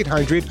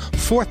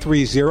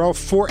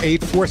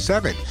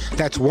 1-800-430-4847.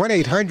 That's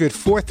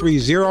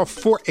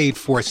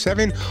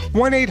 1-800-430-4847,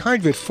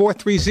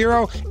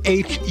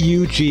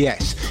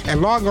 1-800-430-HUGS.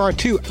 And log on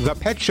to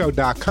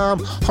ThePetShow.com,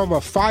 home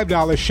of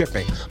 $5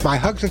 shipping. My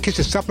Hugs and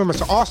Kisses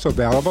supplements are also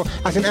available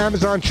as an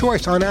Amazon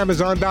choice on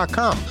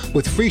Amazon.com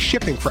with free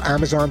shipping for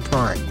Amazon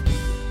Prime.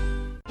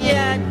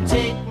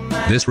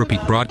 This repeat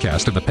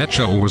broadcast of The Pet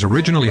Show was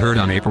originally heard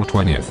on April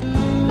 20th.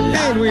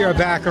 And we are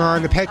back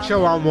on The Pet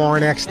Show. I'm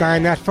Warren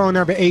Eckstein. That phone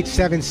number,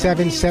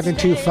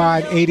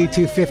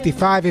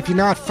 877-725-8255. If you're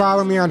not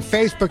following me on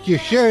Facebook, you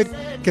should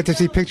get to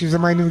see pictures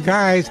of my new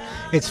guys.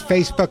 It's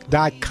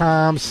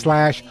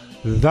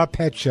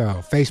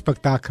facebook.com/ThePetShow.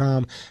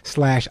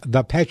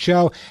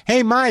 Facebook.com/ThePetShow.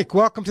 Hey, Mike,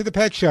 welcome to The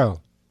Pet Show.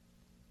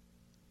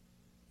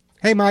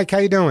 Hey, Mike, how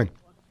you doing?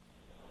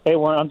 Hey,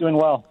 Warren, I'm doing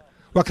well.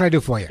 What can I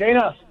do for you?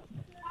 Dana,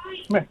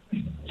 come here.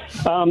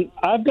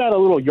 I've got a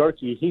little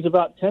Yorkie. He's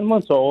about 10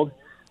 months old.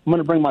 I'm going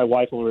to bring my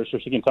wife over so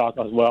she can talk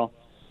as well.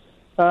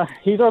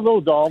 He's our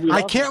little doll.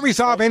 I can't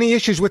resolve any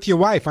issues with your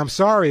wife. I'm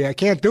sorry. I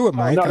can't do it,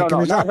 Mike.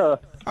 No, not her.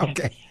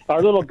 Okay.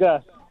 Our little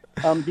Gus.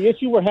 The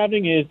issue we're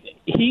having is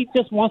he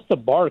just wants to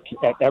bark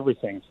at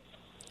everything.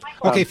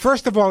 Okay,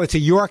 first of all, it's a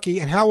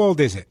Yorkie, and how old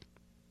is it?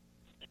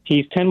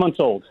 He's 10 months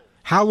old.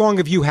 How long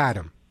have you had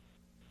him?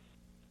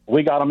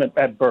 We got him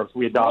at birth.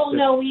 We adopted.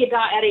 Oh, no, we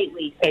got at 8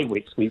 weeks. 8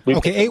 weeks.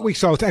 Okay, 8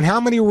 weeks old. And how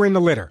many were in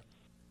the litter?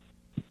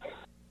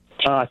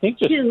 I think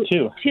just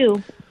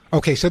two.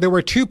 Okay, so there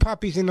were 2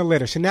 puppies in the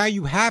litter. So now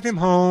you have him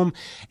home,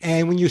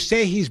 and when you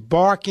say he's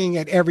barking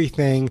at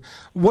everything,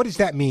 what does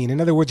that mean? In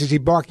other words, is he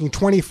barking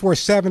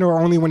 24/7 or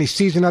only when he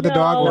sees another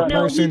dog or a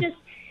person? No,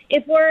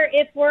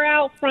 if we're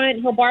out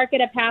front, he'll bark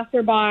at a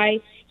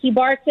passerby. He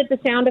barks at the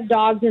sound of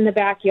dogs in the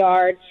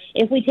backyard.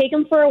 If we take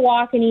him for a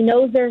walk and he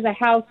knows there's a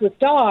house with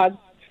dogs,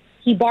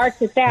 he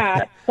barks at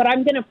that. But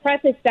I'm going to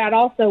preface that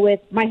also with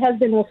my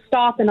husband will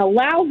stop and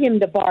allow him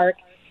to bark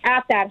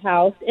at that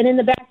house. And in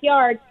the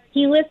backyard,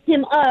 he lifts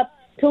him up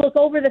to look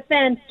over the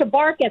fence to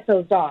bark at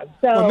those dogs.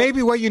 So well,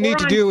 maybe what you need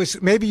to do is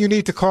maybe you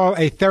need to call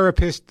a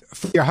therapist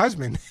for your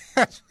husband.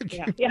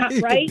 Yeah,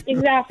 right?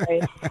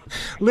 Exactly.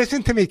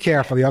 Listen to me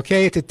carefully,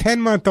 okay? It's a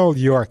 10-month-old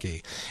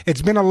Yorkie.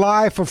 It's been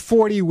alive for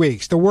 40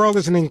 weeks. The world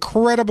is an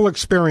incredible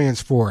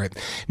experience for it.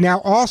 Now,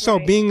 also,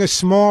 being a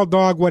small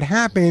dog, what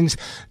happens,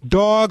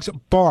 dogs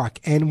bark.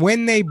 And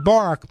when they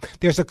bark,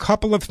 there's a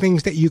couple of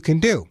things that you can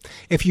do.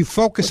 If you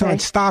focus on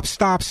stop,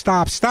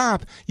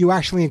 you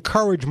actually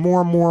encourage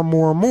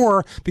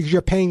more because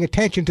you're paying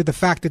attention to the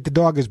fact that the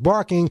dog is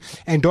barking,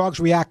 and dogs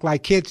react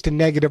like kids to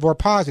negative or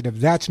positive.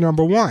 That's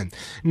number one.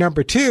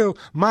 Number two,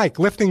 Mike,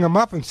 lifting him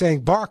up and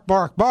saying bark,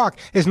 bark, bark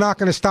is not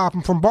going to stop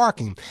him from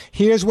barking.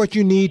 Here's what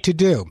you need to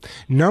do.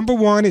 Number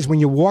one is when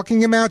you're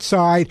walking him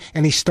outside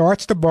and he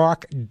starts to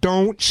bark,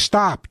 don't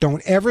stop.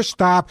 Don't ever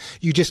stop.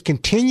 You just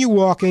continue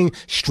walking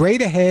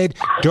straight ahead.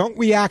 Don't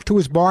react to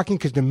his barking,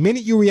 because the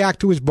minute you react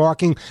to his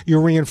barking,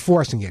 you're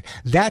reinforcing it.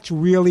 That's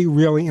really,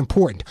 really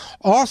important.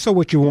 Also,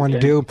 what you want to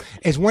do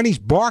is when he's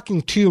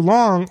barking too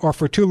long or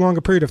for too long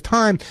a period of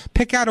time,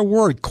 pick out a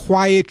word,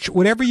 quiet,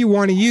 whatever you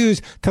want to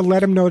use to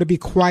let him know to be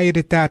quiet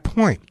at that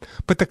point.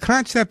 But the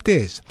concept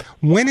is,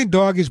 when a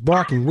dog is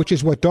barking, which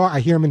is what I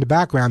hear him in the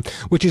background,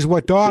 which is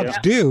what dogs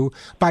do,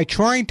 by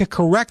trying to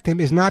correct him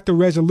is not the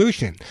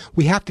resolution.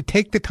 We have to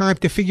take the time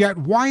to figure out,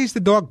 why is the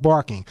dog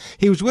barking?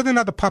 He was with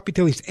another puppy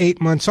till he's 8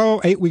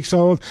 weeks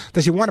old.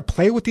 Does he want to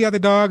play with the other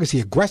dog? Is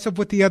he aggressive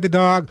with the other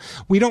dog?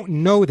 We don't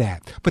know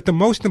that. But the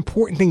most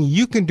important thing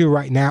you can do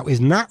right now is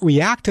not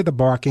react to the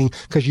barking,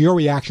 because your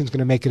reaction is going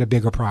to make it a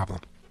bigger problem.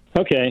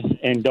 Okay,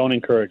 and don't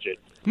encourage it.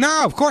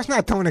 No, of course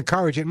not. Don't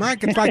encourage it,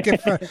 Mike. It's like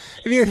if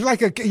you're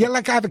like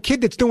I have a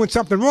kid that's doing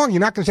something wrong, you're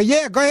not going to say,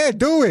 "Yeah, go ahead,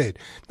 do it."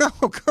 No,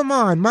 come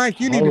on,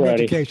 Mike. You need an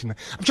education.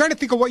 I'm trying to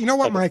think of what. You know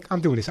what, Mike?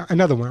 I'm doing this.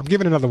 Another one. I'm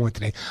giving another one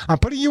today. I'm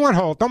putting you on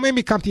hold. Don't make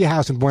me come to your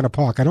house in Buena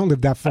Park. I don't live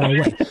that far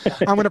away.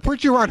 I'm going to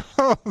put you on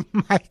hold,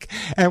 Mike.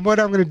 And what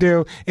I'm going to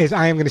do is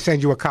I am going to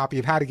send you a copy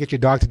of How to Get Your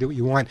Dog to Do What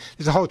You Want.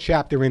 There's a whole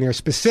chapter in there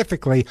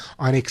specifically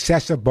on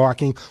excessive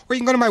barking. Or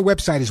you can go to my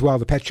website as well,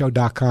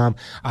 ThePetShow.com.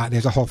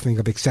 There's a whole thing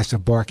of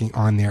excessive barking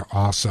on there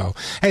also.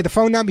 Hey, the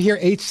phone number here,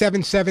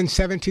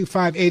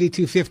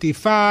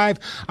 877-725-8255.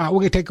 We're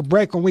going to take a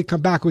break. When we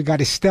come back, we got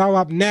Estelle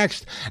up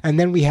next, and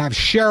then we have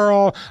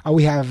Cheryl.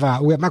 We have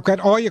got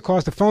all your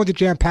calls. The phones are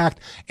jam-packed,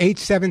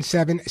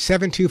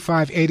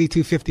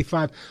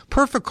 877-725-8255.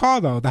 Perfect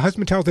call, though. The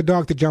husband tells the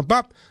dog to jump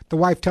up. The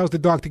wife tells the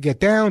dog to get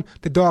down.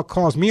 The dog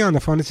calls me on the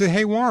phone and says,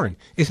 "Hey, Warren,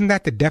 isn't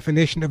that the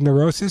definition of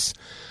neurosis?"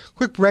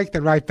 Quick break,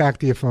 then right back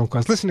to your phone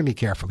calls. Listen to me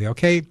carefully,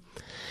 okay?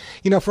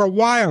 You know, for a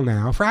while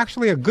now, for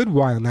actually a good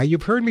while now,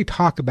 you've heard me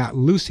talk about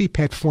Lucy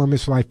Pet Formula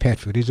for Life pet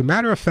food. As a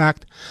matter of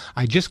fact,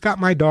 I just got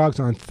my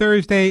dogs on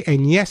Thursday,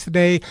 and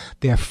yesterday,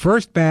 their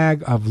first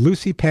bag of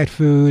Lucy Pet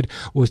food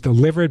was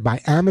delivered by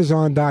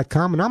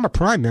Amazon.com, and I'm a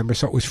Prime member,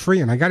 so it was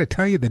free. And I got to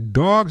tell you, the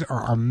dogs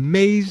are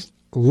amazed,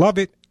 love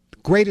it.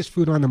 Greatest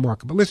food on the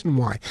market. But listen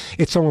why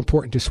it's so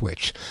important to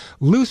switch.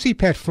 Lucy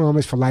Pet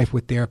Formulas for Life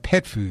with their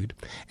pet food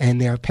and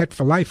their Pet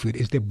for Life food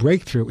is their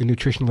breakthrough in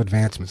nutritional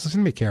advancements.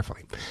 Listen to me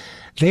carefully.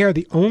 They are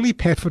the only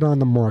pet food on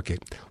the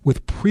market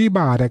with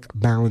prebiotic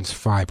balanced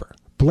fiber,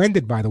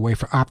 blended, by the way,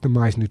 for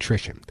optimized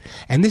nutrition.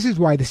 And this is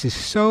why this is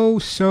so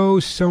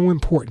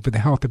important for the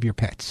health of your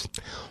pets.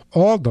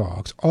 All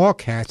dogs, all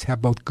cats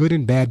have both good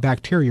and bad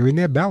bacteria in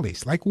their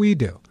bellies, like we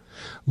do.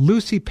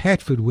 Lucy Pet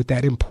Food, with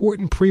that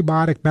important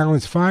prebiotic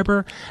balanced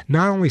fiber,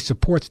 not only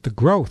supports the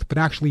growth, but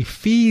actually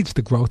feeds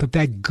the growth of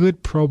that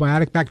good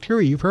probiotic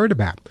bacteria you've heard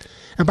about.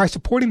 And by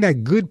supporting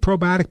that good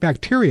probiotic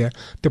bacteria,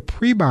 the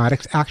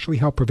prebiotics actually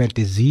help prevent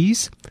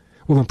disease,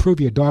 will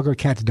improve your dog or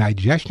cat's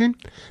digestion,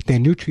 their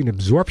nutrient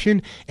absorption,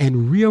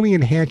 and really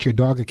enhance your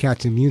dog or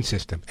cat's immune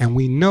system. And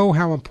we know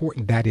how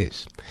important that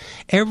is.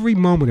 Every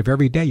moment of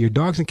every day, your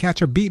dogs and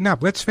cats are beaten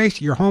up. Let's face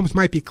it, your homes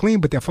might be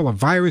clean, but they're full of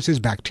viruses,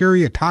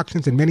 bacteria,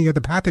 toxins, and many other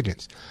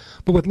pathogens.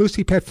 But with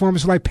Lucy Pet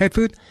Formula Life Pet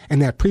Food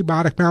and that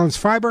prebiotic balanced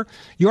fiber,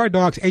 your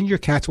dogs and your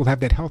cats will have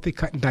that healthy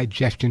gut and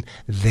digestion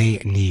they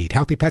need.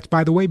 Healthy pets,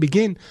 by the way,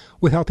 begin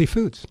with healthy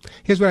foods.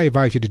 Here's what I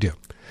advise you to do.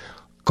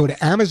 Go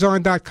to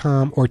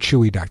Amazon.com or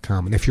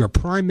Chewy.com. And if you're a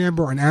Prime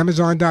member on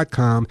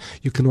Amazon.com,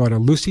 you can order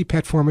Lucy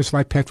Pet Formula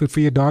Life Pet Food for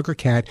your dog or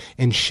cat,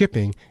 and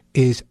shipping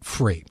is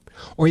free.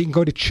 Or you can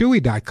go to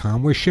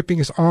Chewy.com, where shipping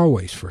is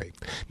always free.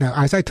 Now,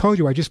 as I told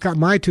you, I just got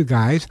my two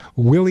guys,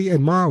 Willie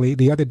and Molly,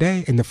 the other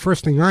day, and the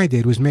first thing I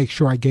did was make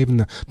sure I gave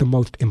them the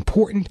most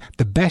important,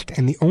 the best,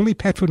 and the only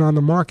pet food on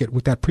the market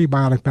with that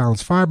prebiotic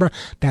balanced fiber.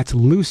 That's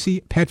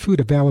Lucy Pet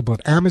Food, available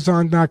at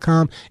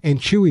Amazon.com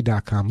and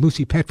Chewy.com.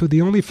 Lucy Pet Food,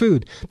 the only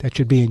food that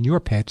should be in your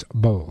pet's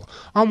bowl.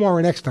 I'm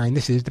Warren Eckstein.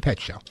 This is The Pet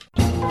Show.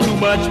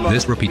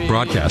 This repeat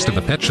broadcast of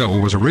The Pet Show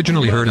was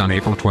originally heard on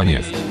April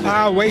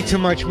 20th. Way too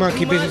much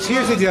monkey business.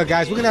 Here's the deal,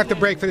 guys. We're going to have to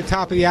break for the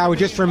top of the hour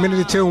just for a minute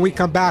or two. When we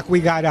come back, we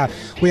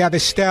have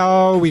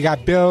Estelle, we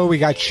got Bill, we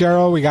got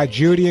Cheryl, we got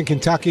Judy in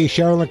Kentucky,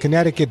 Cheryl in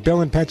Connecticut,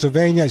 Bill in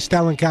Pennsylvania,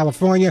 Estelle in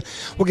California.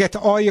 We'll get to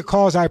all your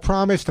calls, I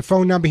promise. The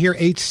phone number here,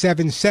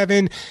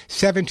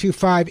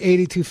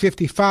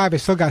 877-725-8255. I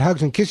still got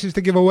hugs and kisses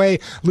to give away.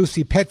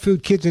 Lucy Pet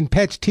Food, Kids and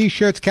Pets,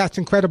 T-shirts, Cat's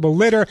Incredible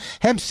Litter,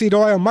 hemp seed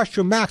oil,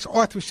 Mushroom Max,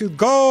 Arthrosuit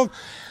Gold.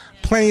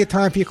 Plenty of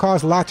time for your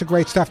calls. Lots of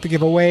great stuff to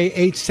give away.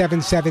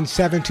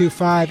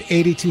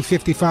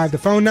 877-725-8255, the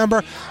phone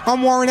number.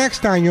 I'm Warren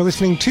Eckstein. You're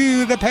listening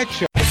to The Pet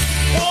Show.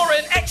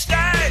 Warren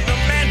Eckstein, the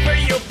man for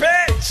your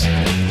pets.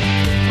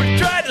 We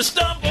tried to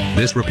stumble.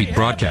 This repeat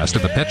broadcast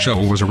of The Pet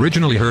Show was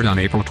originally heard on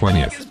April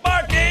 20th.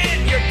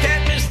 Barking, your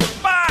cat missed the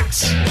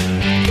box.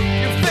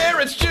 Your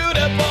ferrets chewed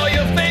up all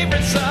your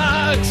favorite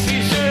socks.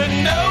 He sure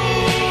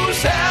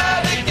knows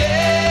how to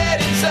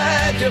get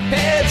inside your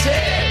pet's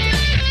head.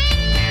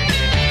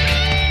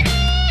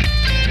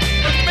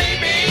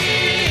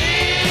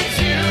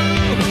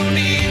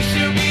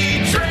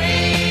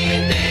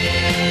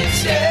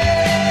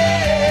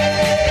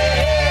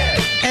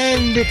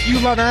 And if you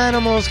love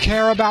animals,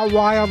 care about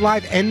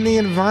wildlife and the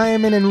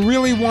environment, and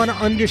really want to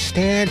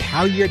understand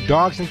how your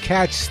dogs and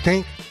cats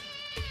think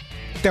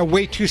they're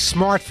way too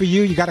smart for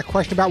you, you got a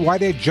question about why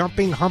they're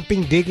jumping,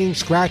 humping, digging,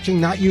 scratching,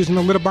 not using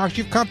the litter box,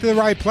 you've come to the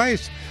right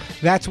place.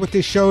 That's what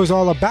this show is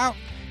all about,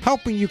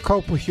 helping you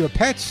cope with your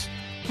pets.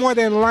 More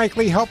than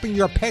likely, helping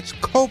your pets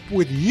cope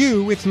with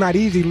you. It's not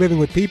easy living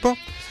with people.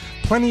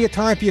 Plenty of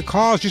time for your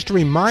calls. Just a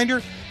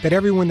reminder that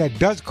everyone that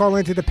does call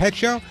into the Pet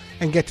Show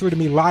and get through to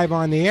me live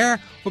on the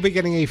air will be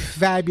getting a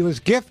fabulous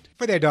gift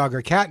for their dog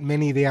or cat.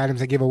 Many of the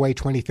items I give away,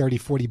 $20,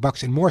 $30,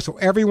 $40 and more. So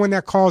everyone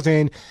that calls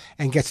in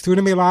and gets through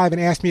to me live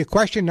and asks me a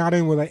question, not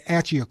only will I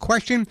answer your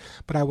question,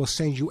 but I will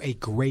send you a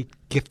great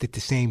gift at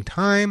the same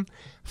time.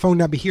 Phone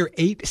number here,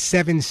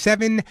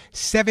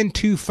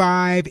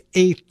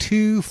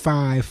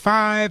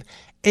 877-725-8255.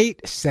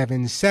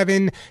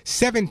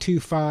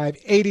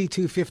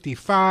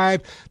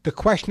 877-725-8255. The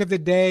question of the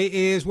day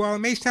is, well, it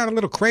may sound a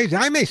little crazy.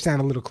 I may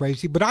sound a little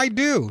crazy, but I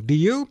do. Do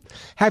you?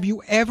 Have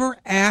you ever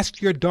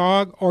asked your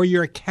dog or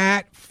your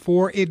cat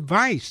for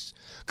advice?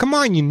 Come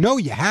on, you know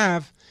you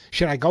have.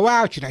 Should I go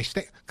out? Should I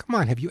stay? Come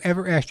on, have you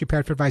ever asked your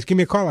pet for advice? Give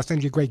me a call. I'll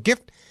send you a great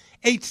gift.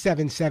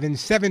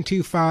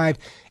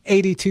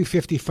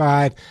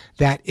 877-725-8255.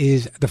 That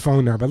is the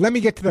phone number. Let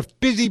me get to the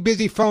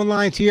busy phone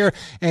lines here,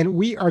 and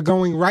we are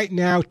going right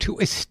now to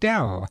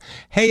Estelle.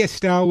 Hey,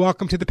 Estelle,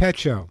 welcome to the Pet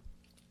Show.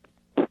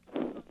 Thank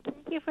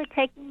you for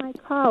taking my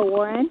call,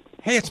 Warren.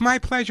 Hey, it's my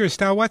pleasure,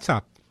 Estelle. What's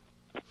up?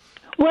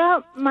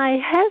 Well, my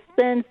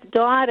husband's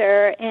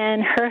daughter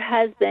and her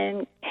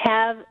husband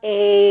have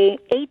a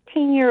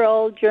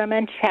 18-year-old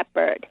German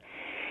Shepherd,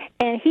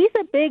 and he's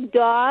a big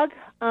dog.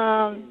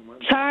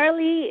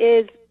 Charlie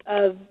is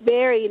a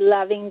very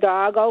loving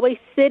dog, always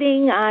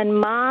sitting on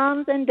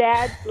mom's and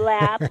dad's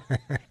lap.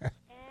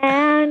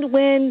 And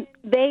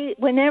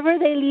whenever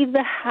they leave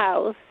the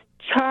house,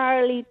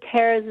 Charlie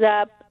tears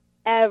up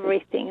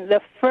everything,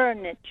 the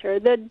furniture,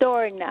 the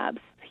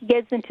doorknobs. He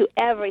gets into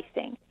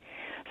everything.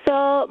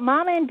 So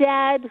mom and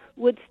dad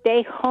would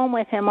stay home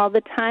with him all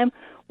the time,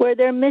 where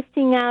they're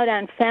missing out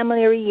on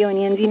family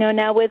reunions. You know,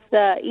 now with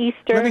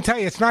Easter. Let me tell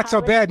you, it's not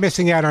so bad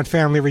missing out on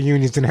family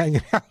reunions and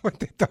hanging out with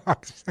the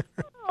dogs.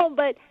 Oh,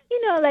 but,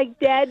 you know, like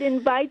Dad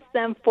invites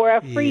them for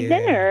a free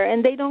dinner,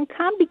 and they don't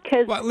come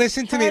because... Well,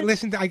 listen to me.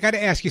 I got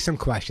to ask you some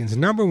questions.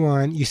 Number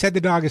one, you said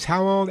the dog is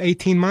how old?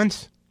 18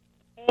 months?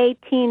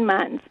 18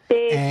 months.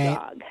 Big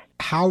dog.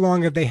 How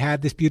long have they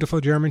had this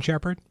beautiful German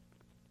Shepherd?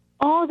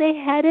 Oh, they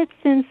had it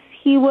since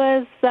he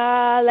was,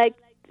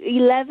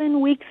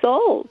 11 weeks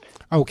old.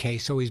 Okay,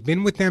 so he's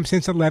been with them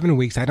since 11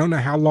 weeks. I don't know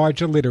how large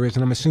the litter is,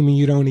 and I'm assuming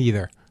you don't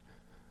either.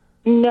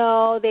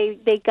 No,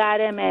 they got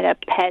him at a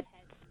pet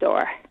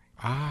store.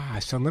 Ah,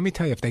 so let me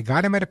tell you, if they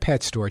got him at a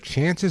pet store,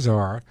 chances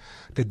are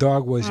the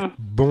dog was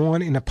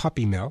born in a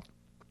puppy mill.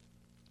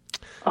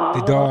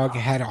 The dog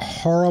had a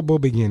horrible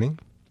beginning.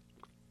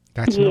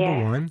 That's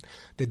number one.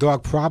 The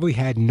dog probably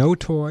had no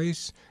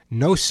toys,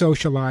 no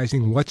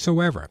socializing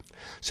whatsoever.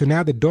 So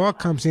now the dog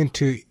comes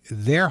into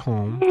their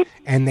home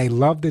and they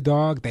love the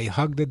dog, they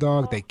hug the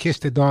dog, they kiss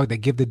the dog, they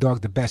give the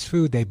dog the best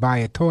food, they buy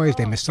it toys,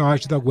 they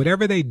massage the dog,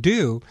 whatever they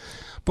do.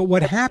 But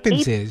what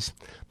happens is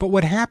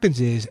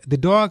the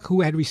dog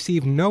who had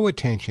received no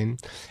attention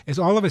is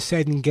all of a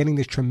sudden getting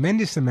this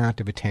tremendous amount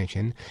of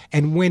attention.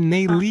 And when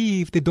they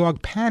leave, the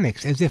dog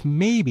panics as if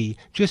maybe,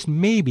 just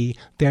maybe,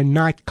 they're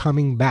not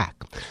coming back.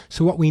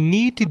 So what we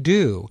need to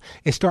do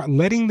is start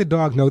letting the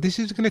dog know this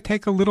is going to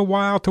take a little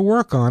while to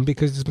work on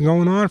because it's been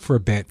going on for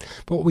a bit.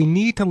 But what we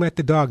need to let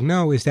the dog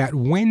know is that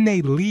when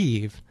they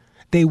leave,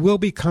 they will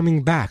be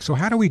coming back. So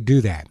how do we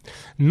do that?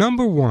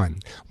 Number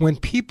one, when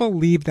people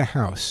leave the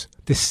house,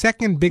 the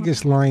second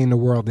biggest lie in the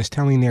world is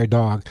telling their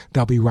dog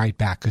they'll be right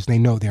back because they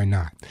know they're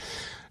not.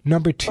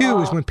 Number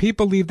two is when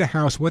people leave the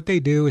house, what they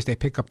do is they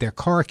pick up their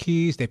car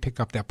keys, they pick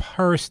up their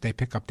purse, they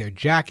pick up their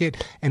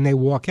jacket, and they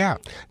walk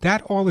out.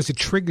 That all is a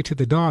trigger to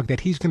the dog that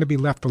he's going to be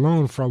left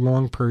alone for a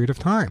long period of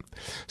time.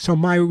 So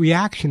my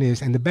reaction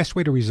is, and the best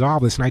way to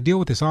resolve this, and I deal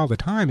with this all the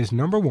time, is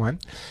number one,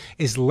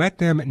 is let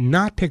them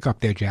not pick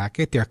up their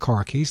jacket, their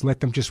car keys, let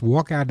them just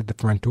walk out of the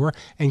front door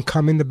and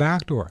come in the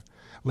back door.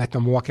 Let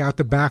them walk out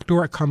the back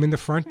door, come in the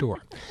front door.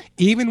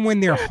 Even when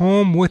they're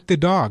home with the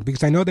dog,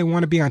 because I know they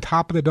want to be on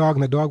top of the dog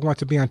and the dog wants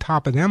to be on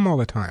top of them all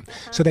the time.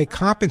 So they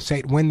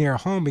compensate when they're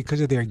home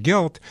because of their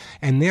guilt,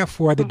 and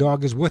therefore the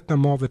dog is with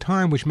them all the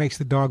time, which makes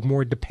the dog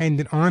more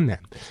dependent on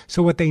them.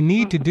 So what they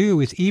need to do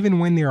is even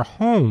when they're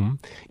home,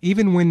 they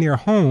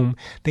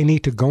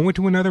need to go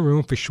into another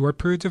room for short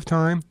periods of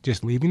time,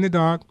 just leaving the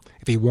dog.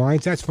 If he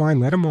whines, that's fine.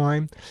 Let him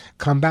whine.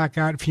 Come back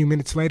out a few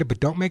minutes later,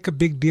 but don't make a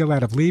big deal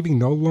out of leaving.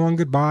 No long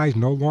goodbyes,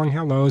 no long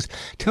hellos,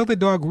 till the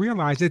dog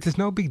realizes there's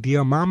no big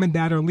deal. Mom and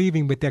dad are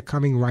leaving, but they're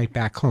coming right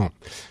back home.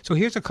 So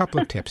here's a couple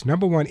of tips.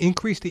 Number one,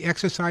 increase the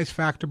exercise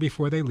factor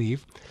before they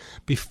leave.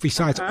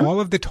 Besides all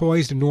of the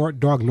toys the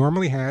dog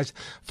normally has,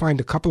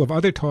 find a couple of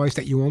other toys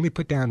that you only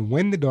put down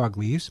when the dog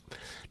leaves.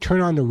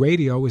 Turn on the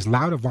radio as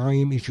loud a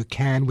volume as you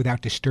can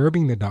without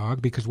disturbing the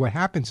dog, because what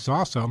happens is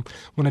also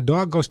when a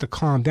dog goes to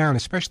calm down,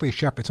 especially a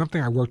shepherd,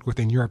 something I worked with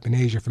in Europe and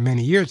Asia for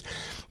many years,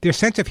 their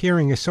sense of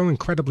hearing is so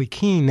incredibly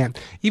keen that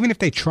even if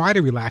they try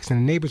to relax and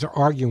the neighbors are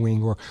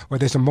arguing or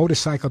there's a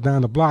motorcycle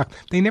down the block,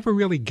 they never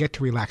really get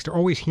to relax. They're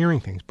always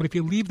hearing things. But if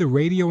you leave the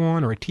radio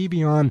on or a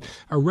TV on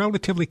a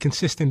relatively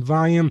consistent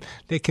volume,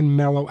 they can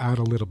mellow out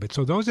a little bit.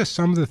 So those are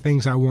some of the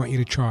things I want you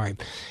to try.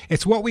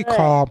 It's what we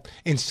call,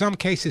 in some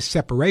cases,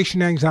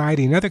 separation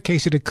anxiety. In other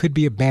cases, it could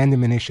be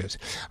abandonment issues.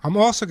 I'm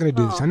also going to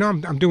do this. I know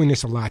I'm doing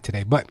this a lot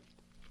today, but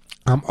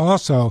I'm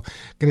also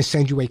going to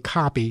send you a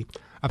copy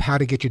of how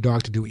to get your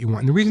dog to do what you want.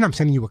 And the reason I'm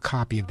sending you a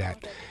copy of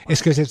that is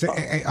because there's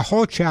a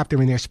whole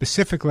chapter in there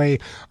specifically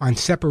on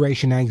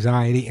separation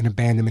anxiety and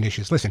abandonment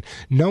issues. Listen,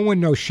 no one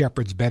knows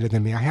shepherds better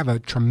than me. I have a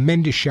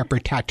tremendous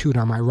shepherd tattooed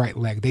on my right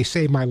leg. They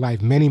saved my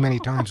life many, many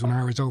times when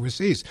I was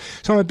overseas.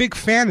 So I'm a big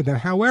fan of them.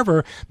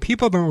 However,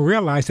 people don't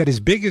realize that as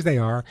big as they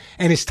are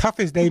and as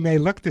tough as they may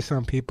look to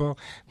some people,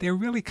 they're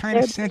really kind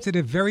of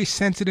sensitive, very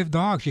sensitive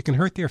dogs. You can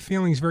hurt their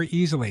feelings very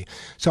easily.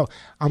 So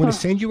I'm going to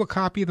send you a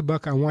copy of the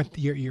book. I want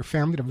your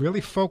family to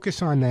really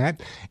focus on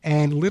that,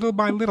 and little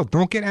by little,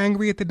 don't get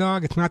angry at the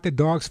dog. It's not the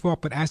dog's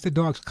fault, but as the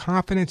dog's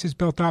confidence is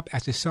built up,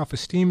 as his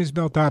self-esteem is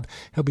built up,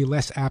 he'll be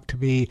less apt to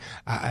be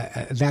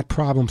that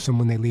problemsome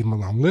when they leave him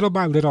alone. Little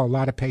by little, a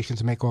lot of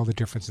patience make all the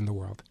difference in the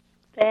world.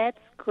 That's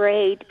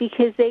great,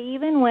 because they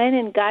even went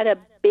and got a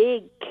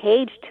big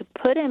cage to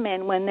put him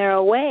in when they're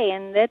away,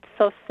 and that's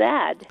so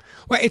sad.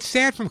 Well, it's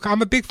sad.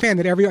 I'm a big fan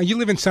that you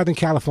live in Southern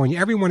California.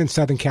 Everyone in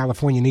Southern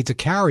California needs a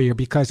carrier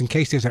because in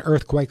case there's an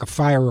earthquake, a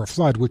fire, or a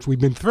flood, which we've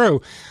been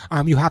through,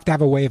 you have to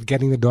have a way of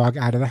getting the dog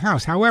out of the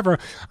house. However,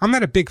 I'm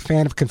not a big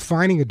fan of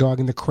confining a dog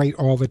in the crate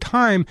all the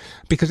time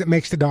because it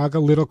makes the dog a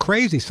little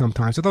crazy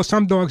sometimes, although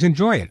some dogs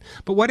enjoy it.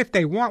 But what if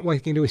they want? What you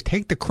can do is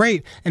take the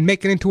crate and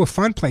make it into a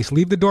fun place.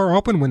 Leave the door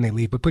open when they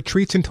leave, but put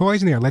treats and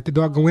toys in there. Let the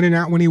dog go in and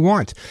out when he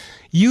wants.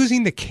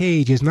 Using the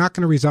cage is not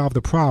going to resolve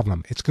the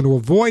problem. It's going to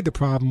avoid the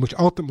problem, which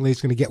ultimately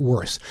is going to get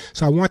worse.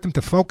 So I want them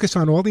to focus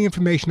on all the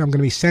information I'm going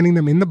to be sending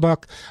them in the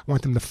book. I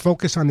want them to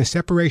focus on the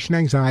separation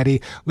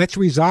anxiety. Let's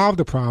resolve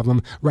the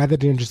problem rather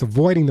than just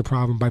avoiding the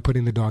problem by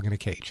putting the dog in a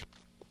cage.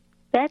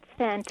 That's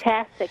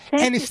fantastic.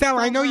 Thank and Estelle,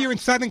 I know you're in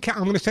Southern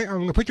California. I'm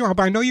going to put you on,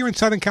 but I know you're in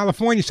Southern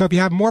California. So if you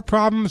have more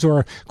problems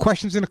or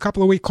questions in a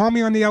couple of weeks, call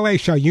me on the LA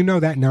show. You know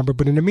that number.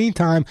 But in the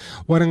meantime,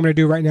 what I'm going to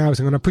do right now is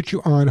I'm going to put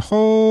you on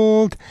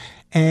hold.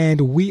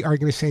 And we are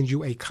going to send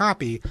you a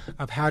copy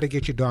of How to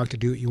Get Your Dog to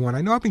Do What You Want.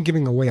 I know I've been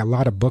giving away a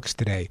lot of books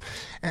today.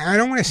 And I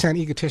don't want to sound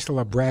egotistical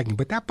or bragging,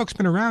 but that book's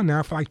been around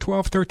now for like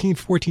 12, 13,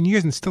 14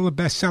 years and still a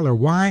bestseller.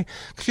 Why?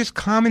 It's just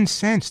common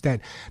sense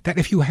that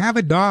if you have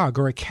a dog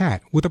or a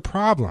cat with a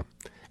problem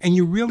and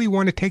you really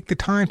want to take the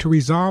time to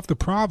resolve the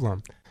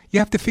problem, you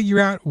have to figure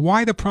out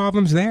why the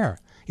problem's there.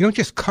 You don't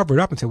just cover it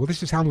up and say, well,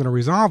 this is how I'm going to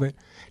resolve it.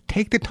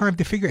 Take the time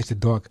to figure out, is the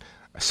dog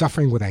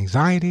suffering with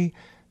anxiety,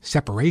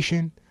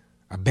 separation,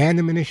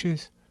 abandonment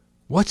issues?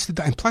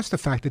 And plus the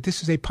fact that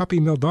this is a puppy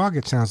mill dog,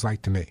 it sounds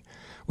like to me,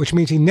 which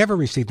means he never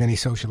received any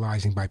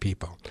socializing by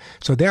people.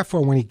 So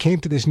therefore, when he came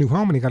to this new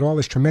home and he got all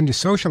this tremendous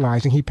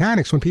socializing, he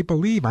panics when people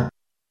leave.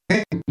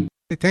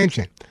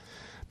 Attention.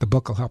 The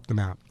book will help them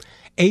out.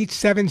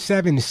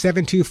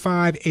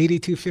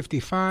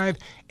 877-725-8255,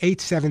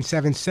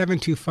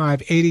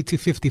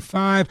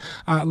 877-725-8255.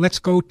 Let's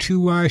go to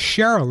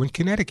Cheryl in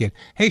Connecticut.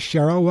 Hey,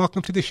 Cheryl,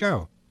 welcome to the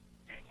show.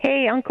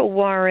 Hey, Uncle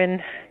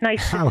Warren.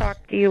 Nice to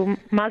talk to you.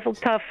 Mazel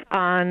tov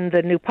on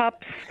the new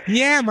pups.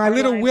 Yeah, my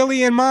little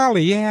Willie and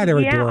Molly. Yeah, they're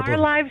adorable. Yeah, our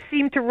lives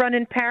seem to run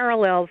in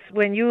parallels.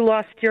 When you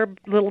lost your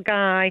little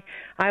guy,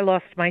 I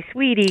lost my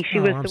sweetie. She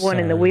was the one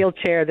in the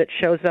wheelchair that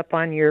shows up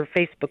on your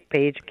Facebook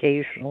page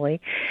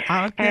occasionally.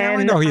 Okay,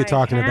 I know who you're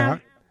talking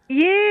about.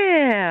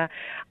 Yeah.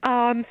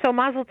 So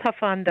mazel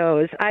tov on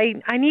those.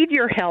 I need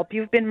your help.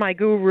 You've been my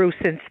guru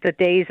since the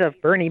days of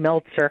Bernie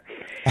Meltzer,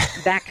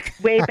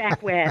 way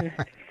back when.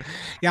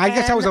 Yeah, I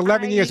guess I was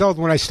 11 years old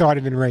when I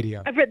started in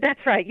radio.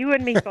 That's right. You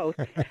and me both.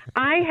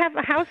 I have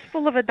a house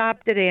full of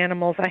adopted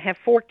animals. I have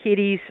 4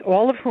 kitties,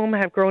 all of whom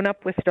have grown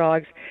up with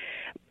dogs.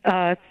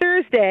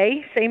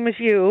 Thursday, same as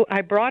you,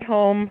 I brought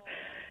home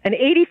an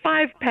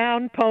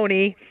 85-pound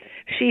pony.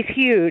 She's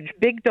huge,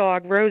 big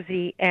dog,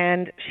 Rosie,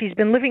 and she's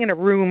been living in a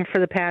room for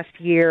the past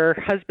year.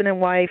 Husband and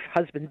wife.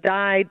 Husband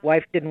died.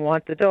 Wife didn't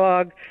want the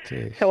dog.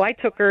 Jeez. So I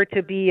took her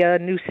to be a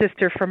new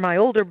sister for my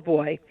older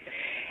boy.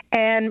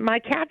 And my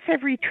cats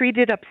have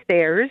retreated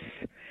upstairs.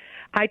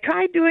 I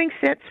tried doing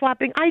scent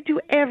swapping. I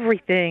do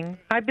everything.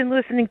 I've been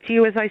listening to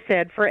you, as I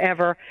said,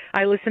 forever.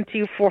 I listened to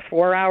you for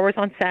 4 hours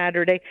on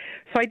Saturday.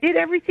 So I did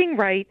everything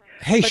right.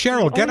 Hey,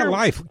 Cheryl, get a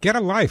life. Get a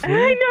life.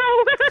 I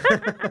know.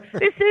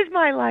 This is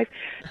my life.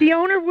 The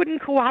owner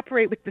wouldn't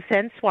cooperate with the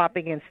scent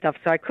swapping and stuff,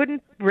 so I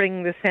couldn't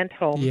bring the scent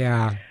home.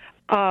 Yeah.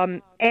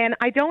 And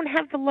I don't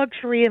have the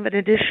luxury of an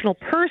additional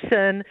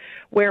person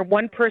where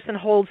one person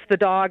holds the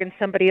dog and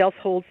somebody else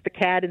holds the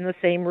cat in the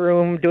same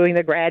room doing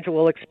the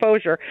gradual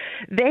exposure.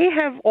 They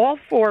have all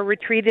 4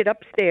 retreated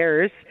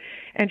upstairs,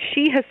 and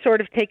she has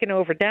sort of taken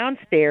over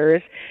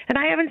downstairs, and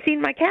I haven't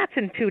seen my cats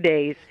in 2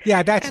 days.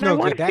 Yeah, that's and no I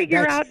want good. To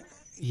figure out,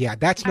 yeah,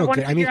 that's no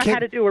good. I mean, how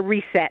to do a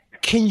reset.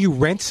 Can you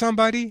rent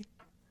somebody?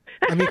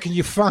 I mean, can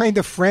you find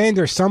a friend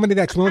or somebody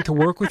that's willing to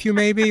work with you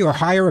maybe, or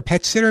hire a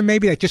pet sitter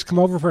maybe that just come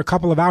over for a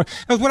couple of hours?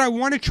 Because what I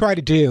want to try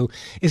to do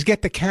is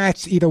get the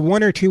cats either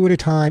 1 or 2 at a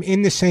time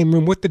in the same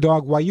room with the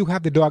dog while you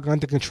have the dog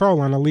under control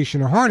on a leash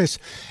and a harness,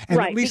 and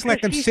right, at least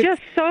let them sit. She's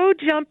just so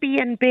jumpy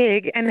and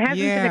big and hasn't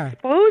been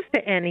exposed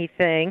to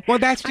anything. Well,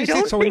 that's just I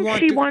don't it. So think we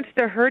she wants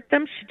to hurt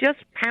them. She just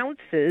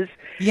pounces.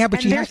 Yeah,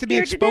 but she has to be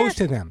exposed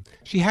to them.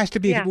 She has to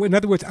be. Yeah. In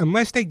other words,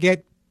 unless they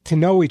get to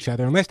know each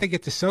other, unless they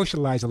get to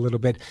socialize a little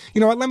bit.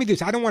 You know what? Let me do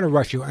this. I don't want to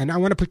rush you, and I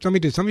want to let me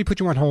do this. Let me put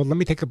you on hold. Let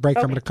me take a break.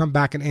 Okay. I'm going to come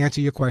back and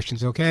answer your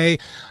questions, okay?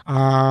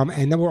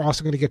 And then we're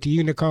also going to get to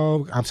you,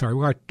 Nicole. I'm sorry.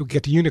 We'll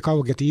get to you, Nicole.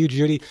 We'll get to you,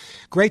 Judy.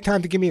 Great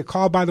time to give me a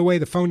call, by the way.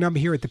 The phone number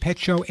here at The Pet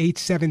Show,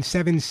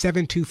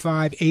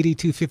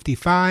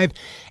 877-725-8255,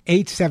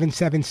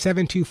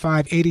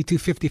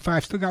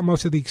 877-725-8255. Still got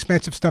most of the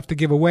expensive stuff to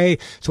give away,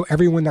 so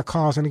everyone that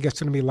calls and gets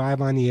going to be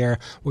live on the air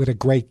will get a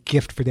great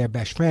gift for their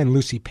best friend.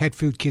 Lucy Pet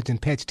Food, Kids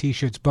and Pets,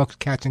 T-shirts, books,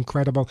 Cats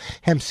Incredible,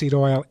 hemp seed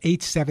oil,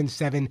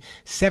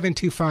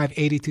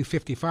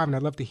 877-725-8255. And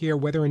I'd love to hear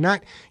whether or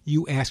not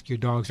you ask your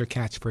dogs or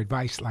cats for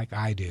advice like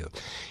I do.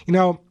 You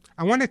know,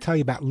 I want to tell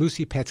you about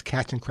Lucy Pet's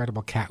Cats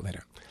Incredible cat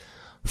litter.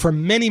 For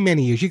many,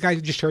 many years, you guys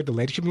have just heard the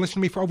latest. You've been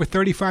listening to me for over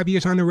 35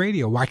 years on the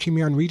radio, watching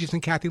me on Regis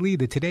and Kathy Lee,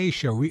 The Today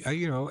Show,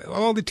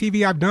 all the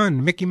TV I've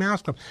done, Mickey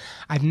Mouse Club.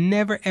 I've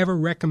never, ever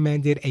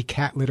recommended a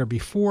cat litter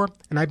before,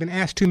 and I've been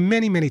asked to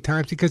many, many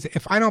times because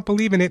if I don't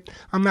believe in it,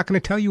 I'm not going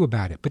to tell you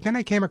about it. But then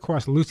I came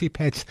across Lucy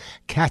Pet's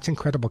Cat's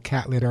Incredible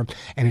Cat Litter,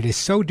 and it is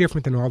so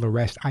different than all the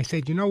rest. I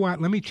said, you know what,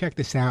 let me check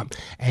this out,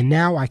 and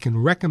now I can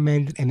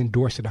recommend and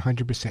endorse it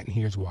 100%, and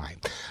here's why.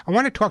 I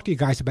want to talk to you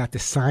guys about the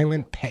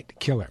silent pet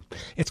killer.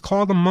 It's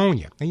called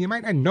ammonia. Now, you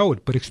might not know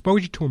it, but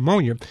exposure to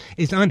ammonia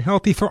is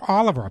unhealthy for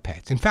all of our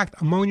pets. In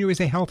fact, ammonia is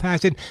a health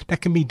hazard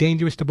that can be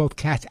dangerous to both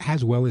cats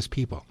as well as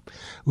people.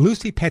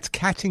 Lucy Pet's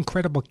Cat's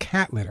Incredible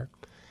Cat Litter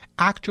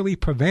actually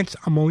prevents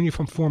ammonia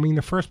from forming in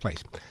the first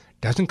place.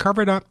 Doesn't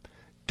cover it up,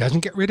 doesn't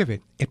get rid of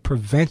it. It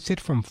prevents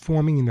it from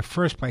forming in the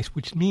first place,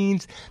 which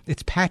means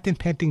its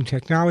patent-pending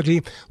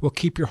technology will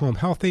keep your home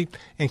healthy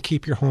and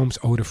keep your homes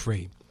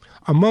odor-free.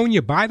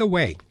 Ammonia, by the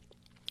way,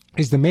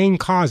 is the main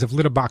cause of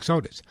litter box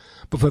odors.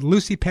 But with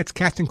Lucy Pet's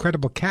Cat's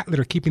Incredible Cat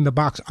Litter keeping the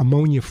box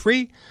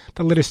ammonia-free,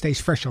 the litter stays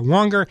fresher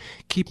longer,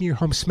 keeping your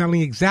home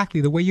smelling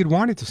exactly the way you'd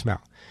want it to smell.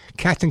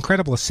 Cat's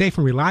Incredible is safe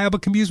and reliable,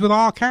 can be used with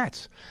all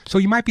cats. So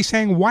you might be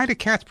saying, why do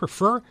cats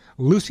prefer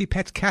Lucy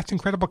Pet's Cat's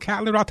Incredible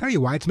Cat Litter? I'll tell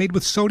you why. It's made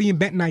with sodium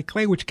bentonite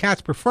clay, which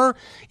cats prefer.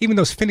 Even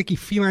those finicky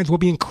felines will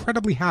be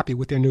incredibly happy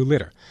with their new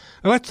litter.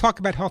 Now let's talk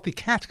about healthy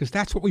cats, because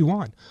that's what we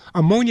want.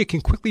 Ammonia can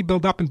quickly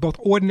build up in both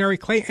ordinary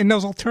clay and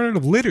those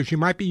alternative litters you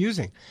might be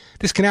using.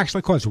 This can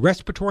actually cause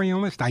respiratory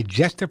illness,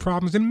 digestive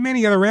problems, and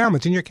many other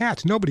ailments in your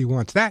cats. Nobody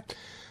wants that.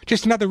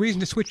 Just another reason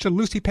to switch to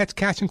Lucy Pet's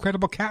Cat's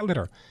Incredible Cat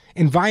Litter.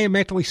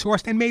 Environmentally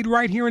sourced and made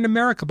right here in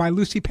America by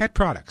Lucy Pet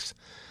Products.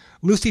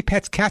 Lucy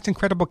Pet's Cat's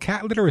Incredible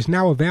Cat Litter is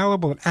now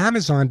available at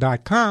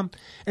Amazon.com,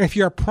 and if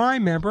you're a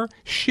Prime member,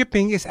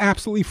 shipping is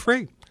absolutely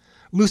free.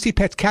 Lucy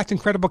Pet's Cat's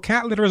Incredible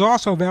Cat Litter is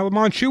also available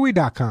on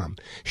Chewy.com.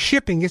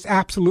 Shipping is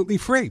absolutely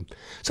free.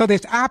 So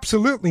there's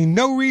absolutely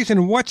no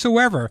reason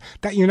whatsoever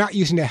that you're not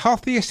using the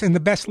healthiest and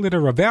the best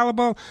litter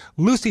available.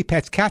 Lucy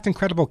Pet's Cat's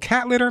Incredible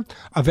Cat Litter,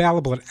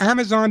 available at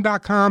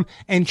Amazon.com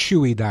and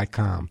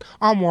Chewy.com.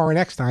 I'm Warren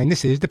Eckstein.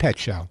 This is The Pet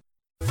Show.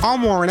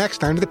 I'm Warren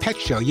Eckstein of The Pet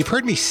Show. You've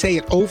heard me say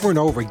it over and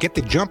over. Get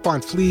the jump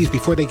on fleas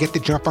before they get the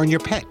jump on your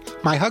pet.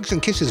 My Hugs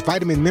and Kisses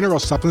vitamin mineral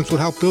supplements will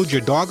help build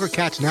your dog or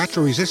cat's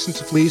natural resistance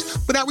to fleas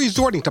without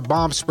resorting to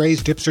bombs,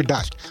 sprays, dips, or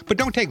dust. But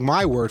don't take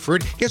my word for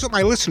it. Here's what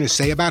my listeners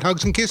say about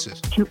Hugs and Kisses.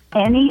 To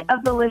any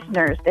of the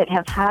listeners that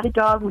have had a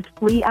dog with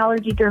flea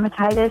allergy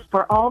dermatitis,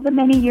 for all the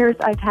many years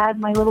I've had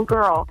my little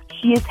girl,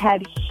 she has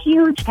had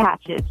huge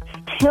patches.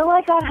 Till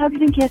I got Hugs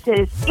and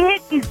Kisses,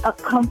 it is a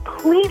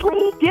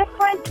completely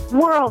different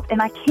world, and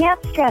I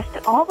can't stress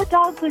to all the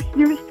dog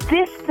listeners,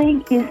 this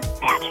thing is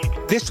magic.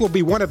 This will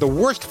be one of the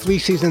worst flea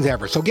seasons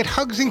ever, so get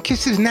Hugs and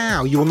Kisses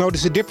now. You will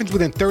notice a difference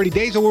within 30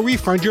 days or we'll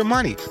refund your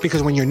money,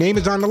 because when your name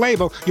is on the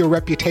label, your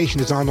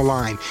reputation is on the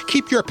line.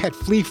 Keep your pet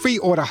flea-free.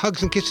 Order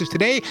Hugs and Kisses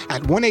today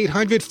at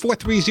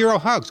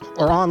 1-800-430-HUGS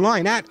or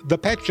online at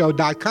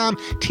ThePetShow.com,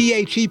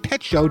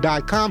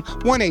 ThePetShow.com,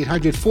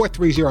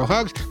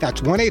 1-800-430-HUGS.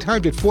 That's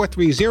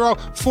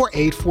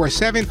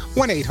 1-800-430-4847,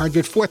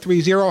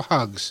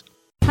 1-800-430-HUGS.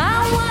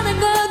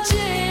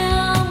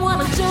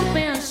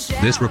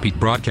 This repeat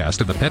broadcast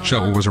of The Pet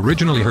Show was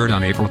originally heard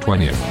on April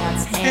 20th.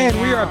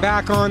 And we are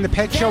back on The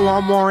Pet Show.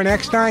 I'm Warren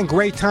Eckstein.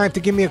 Great time to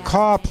give me a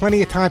call.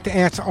 Plenty of time to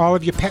answer all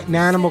of your pet and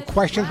animal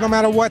questions, no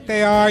matter what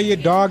they are. Your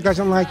dog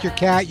doesn't like your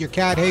cat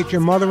hates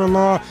your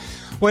mother-in-law.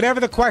 Whatever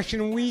the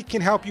question, we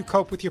can help you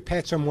cope with your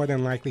pets, or more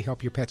than likely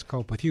help your pets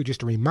cope with you.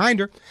 Just a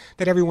reminder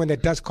that everyone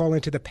that does call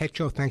into The Pet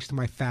Show, thanks to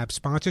my fab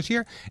sponsors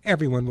here,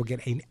 everyone will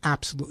get an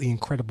absolutely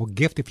incredible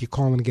gift if you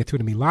call in and get through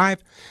to me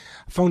live.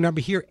 Phone number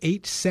here,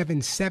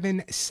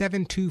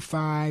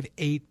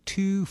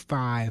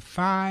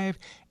 877-725-8255,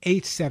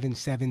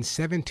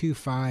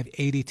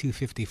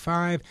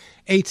 877-725-8255,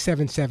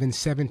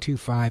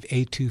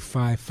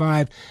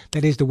 877-725-8255.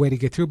 That is the way to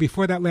get through.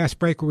 Before that last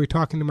break, we were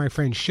talking to my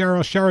friend Cheryl.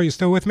 Cheryl, you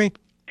still with me?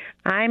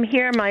 I'm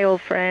here, my old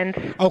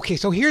friend. Okay,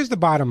 so here's the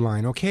bottom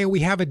line, okay?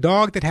 We have a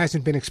dog that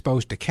hasn't been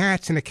exposed to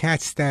cats, and the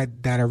cats that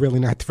are really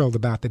not thrilled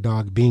about the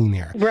dog being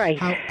there. Right.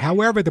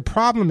 However, the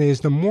problem is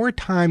the more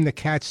time the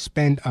cats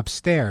spend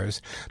upstairs,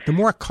 the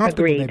more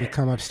comfortable they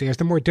become upstairs,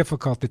 the more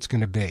difficult it's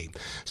going to be.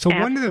 So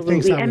one of the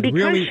things I would really...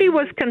 And because she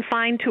was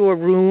confined to a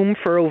room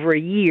for over a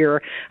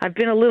year, I've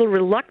been a little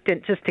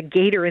reluctant just to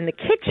gate her in the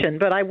kitchen,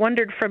 but I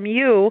wondered from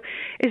you,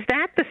 is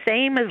that the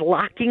same as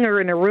locking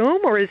her in a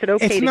room, or is it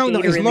okay to gate her in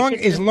the kitchen?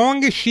 As long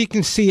as she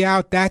can see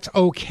out, that's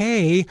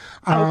okay.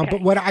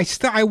 But what I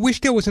wish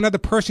there was another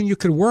person you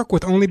could work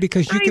with, only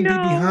because you can be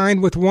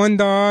behind with one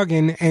dog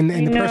and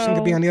the person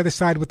could be on the other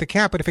side with the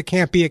cat. But if it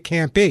can't be, it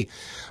can't be.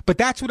 But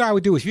that's what I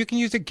would do. If you can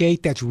use a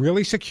gate that's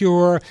really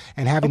secure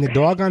and having the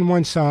dog on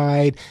one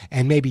side,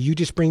 and maybe you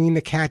just bringing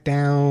the cat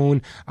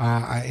down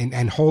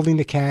and holding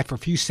the cat for a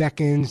few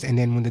seconds, and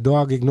then when the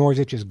dog ignores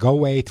it, just go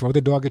away, throw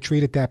the dog a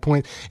treat at that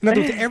point. In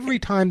other words, every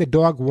time the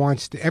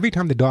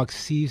dog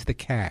sees the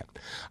cat,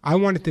 I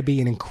want it to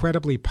be an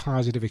incredibly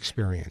positive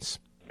experience.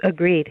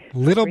 Agreed.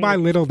 Little by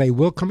little, they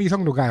will come. You're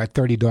talking to a guy with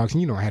 30 dogs,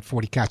 and I had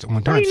 40 cats at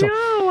one time. I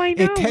know. We've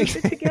been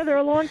together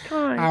a long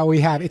time. We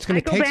have. It's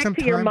going to take some time. I go back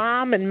to your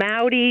mom and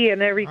Mowdy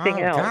and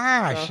everything else. Oh,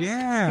 gosh,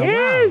 yeah.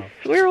 Yes,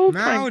 wow. We're old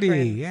Mowdy,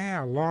 friends.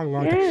 yeah,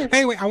 long time.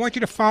 Anyway, I want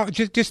you to follow,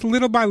 just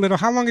little by little.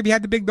 How long have you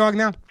had the big dog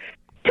now?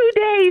 2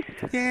 days.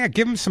 Yeah,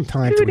 give him some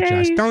time to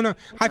adjust.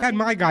 I've had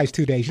my guys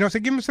 2 days, so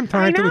give him some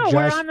time to adjust.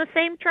 We're on the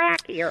same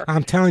track here.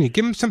 I'm telling you,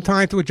 give him some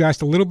time to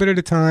adjust, a little bit at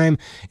a time,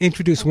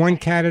 introduce one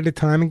cat at a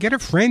time, and get a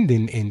friend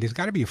in. There's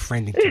got to be a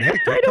friend in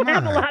Connecticut. I don't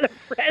have a lot of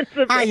friends.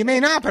 You may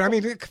not, but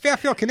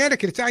Fairfield,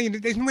 Connecticut,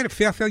 there's no way to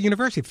Fairfield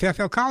University.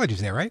 Fairfield College is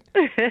there, right?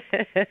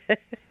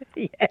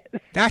 Yes.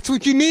 That's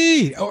what you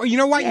need. Or you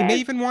know what? Yes. You may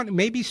even want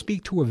maybe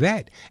speak to a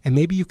vet, and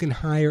maybe you can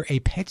hire a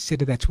pet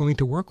sitter that's willing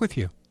to work with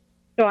you.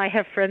 So I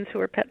have friends who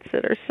are pet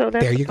sitters, so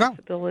that's a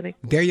possibility.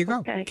 There you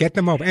go. Okay. Get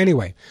them over.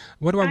 Anyway,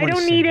 what do I want to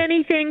say? I don't need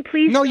anything.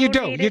 Please. No, you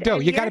do. You do.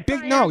 You got a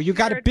big You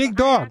got a big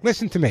dog.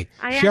 Listen to me,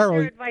 I ask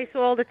your advice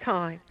all the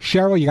time.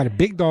 Cheryl, you got a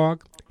big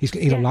dog. He's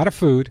going to eat a lot of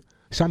food.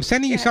 So I'm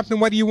sending you something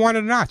whether you want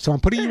it or not. So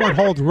I'm putting you on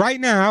hold right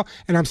now,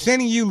 and I'm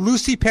sending you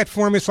Lucy Pet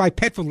Formula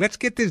Pet Food. Let's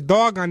get this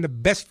dog on the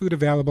best food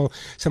available.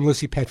 Some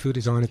Lucy Pet Food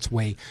is on its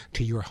way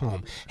to your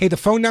home. Hey, the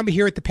phone number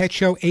here at the Pet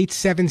Show,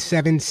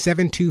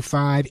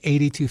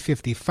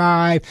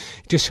 877-725-8255.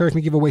 Just heard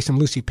me give away some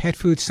Lucy Pet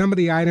Food. Some of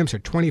the items are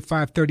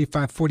 $25, $35,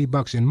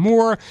 $40 and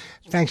more.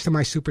 Thanks to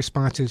my super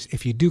sponsors.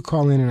 If you do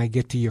call in and I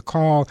get to your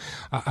call,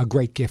 a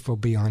great gift will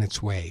be on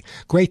its way.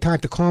 Great time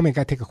to call me. I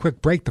got to take a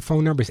quick break. The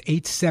phone number is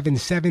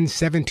 877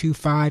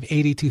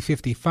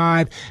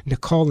 877-725-8255.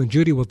 Nicole and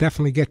Judy will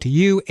definitely get to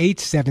you.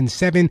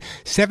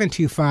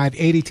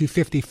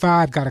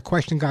 877-725-8255. Got a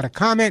question, got a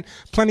comment?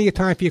 Plenty of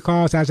time for your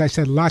calls. As I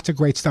said, lots of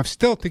great stuff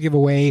still to give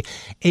away.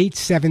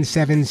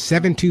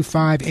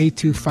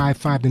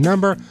 877-725-8255. The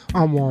number.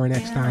 I'm Warren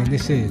Eckstein.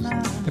 This is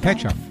The Pet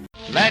Show.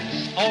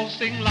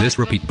 This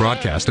repeat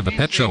broadcast of The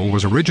Pet Show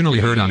was originally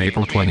heard on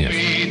April 20th.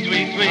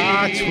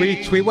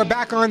 Tweet. We're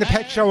back on The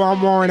Pet Show.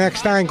 I'm Warren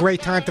Eckstein.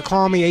 Great time to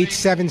call me.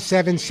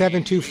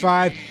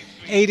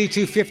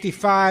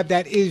 877-725-8255.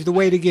 That is the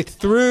way to get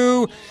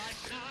through.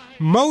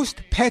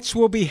 Most pets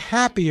will be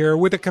happier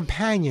with a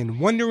companion.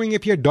 Wondering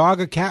if your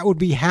dog or cat would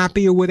be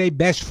happier with a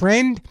best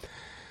friend?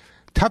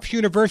 Tufts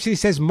University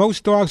says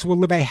most dogs will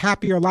live a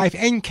happier life,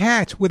 and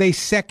cats, with a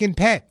second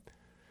pet.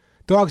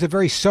 Dogs are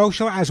very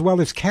social as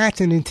well as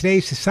cats, and in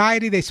today's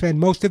society, they spend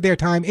most of their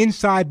time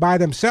inside by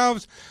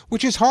themselves,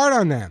 which is hard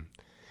on them.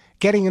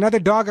 Getting another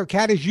dog or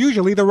cat is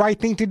usually the right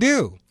thing to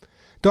do.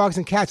 Dogs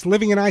and cats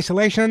living in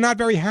isolation are not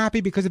very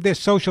happy because of their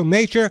social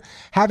nature.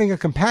 Having a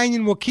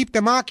companion will keep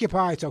them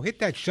occupied, so hit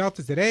that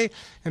shelter today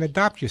and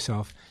adopt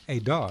yourself a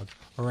dog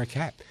or a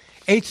cat.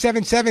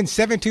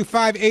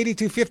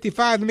 877-725-8255.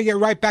 Let me get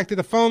right back to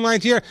the phone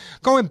lines here.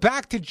 Going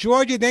back to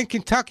Georgia, then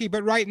Kentucky,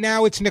 but right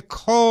now it's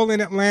Nicole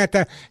in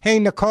Atlanta. Hey,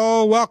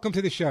 Nicole, welcome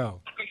to the show.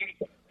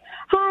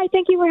 Hi,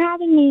 thank you for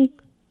having me.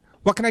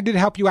 What can I do to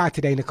help you out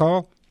today,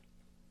 Nicole?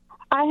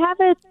 I have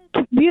a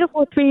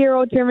beautiful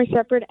 3-year-old German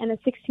Shepherd and a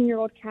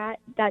 16-year-old cat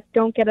that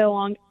don't get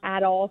along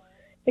at all.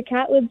 The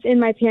cat lives in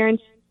my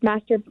parents'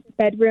 master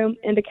bedroom,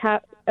 and the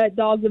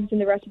dog lives in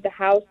the rest of the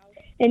house.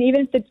 And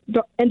even if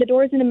the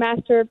doors in the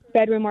master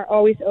bedroom are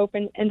always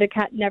open, and the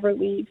cat never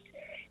leaves.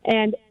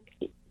 And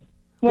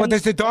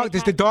does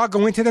the dog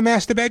go into the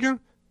master bedroom?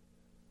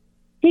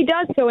 He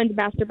does go into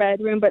the master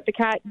bedroom, but the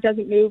cat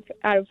doesn't move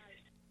out of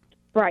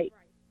fright.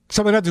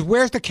 So in other words,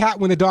 where's the cat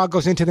when the dog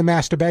goes into the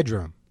master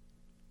bedroom?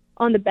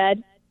 On the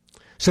bed.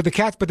 So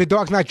but the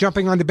dog's not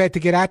jumping on the bed to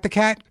get at the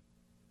cat?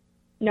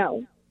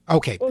 No.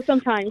 Okay. Well,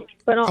 sometimes,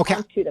 but not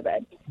onto the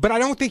bed. But I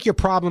don't think your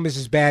problem is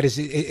as bad as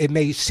it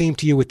may seem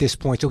to you at this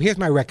point. So here's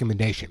my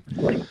recommendation.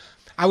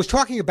 I was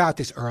talking about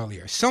this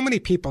earlier. So many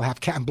people have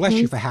cats, and bless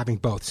you for having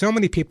both. So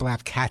many people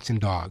have cats and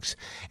dogs.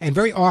 And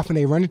very often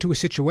they run into a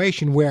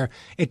situation where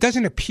it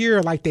doesn't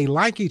appear like they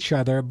like each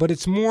other, but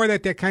it's more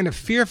that they're kind of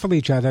fearful of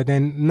each other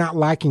than not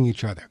liking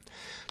each other.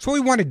 So what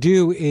we want to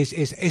do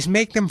is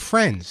make them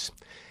friends.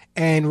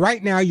 And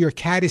right now, your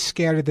cat is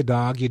scared of the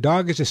dog. Your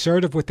dog is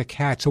assertive with the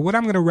cat. So what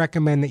I'm going to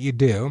recommend that you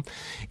do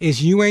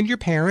is you and your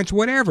parents,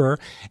 whatever,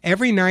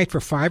 every night for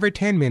 5 or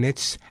 10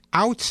 minutes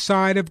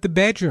outside of the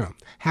bedroom,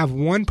 have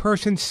one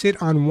person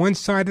sit on one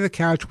side of the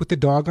couch with the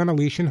dog on a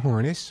leash and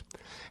harness.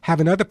 Have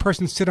another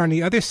person sit on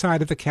the other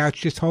side of the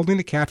couch just holding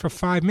the cat for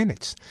 5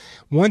 minutes.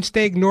 Once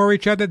they ignore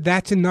each other,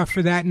 that's enough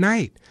for that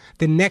night.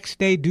 The next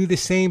day, do the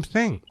same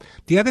thing.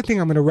 The other thing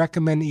I'm going to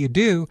recommend that you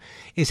do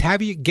is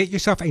have you get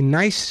yourself a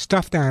nice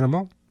stuffed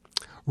animal,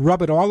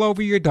 rub it all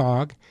over your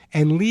dog,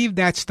 and leave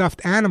that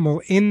stuffed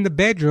animal in the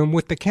bedroom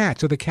with the cat.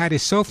 So the cat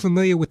is so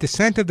familiar with the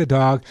scent of the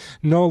dog,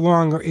 no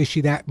longer is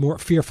she that more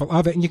fearful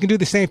of it. And you can do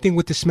the same thing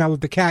with the smell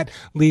of the cat,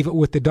 leave it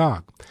with the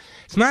dog.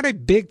 It's not a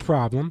big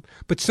problem,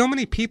 but so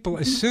many people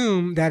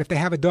assume that if they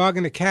have a dog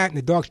and a cat and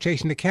the dog's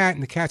chasing the cat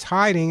and the cat's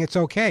hiding, it's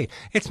okay.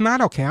 It's not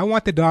okay. I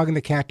want the dog and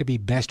the cat to be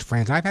best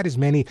friends. I've had as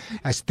many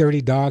as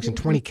 30 dogs and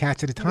 20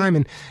 cats at a time,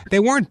 and they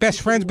weren't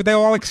best friends, but they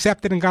all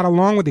accepted and got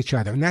along with each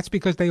other. And that's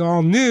because they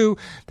all knew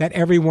that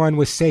everyone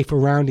was safe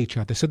around each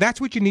other. So that's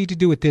what you need to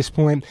do at this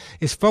point,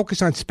 is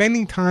focus on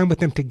spending time with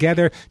them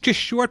together, just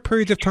short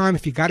periods of time.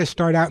 If you got to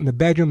start out in the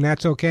bedroom,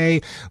 that's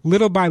okay.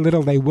 Little by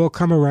little, they will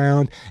come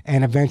around,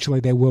 and eventually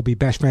they will be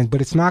best friends. But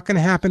it's not going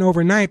to happen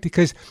overnight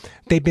because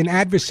they've been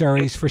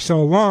adversaries for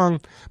so long.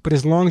 But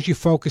as long as you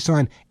focus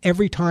on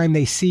every time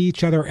they see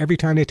each other, every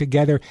time they're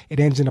together, it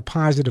ends in a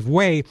positive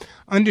way.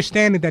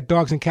 Understanding that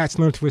dogs and cats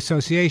learn through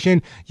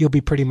association, you'll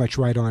be pretty much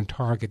right on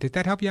target. Did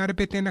that help you out a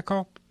bit there,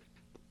 Nicole?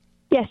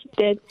 Yes, it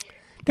did.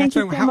 Thank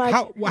you so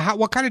much.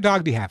 What kind of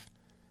dog do you have?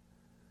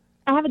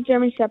 I have a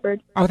German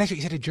Shepherd. Oh, that's what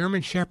you said, a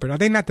German Shepherd. Are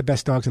they not the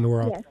best dogs in the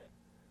world? Yes.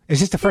 Is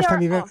this the first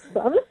time you've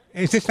awesome.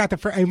 Is this not the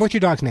first? And what's your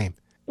dog's name?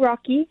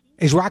 Rocky.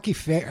 Is Rocky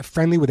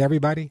friendly with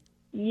everybody?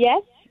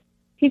 Yes.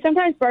 He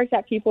sometimes barks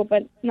at people,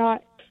 but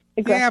not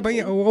aggressively.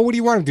 Yeah, but what do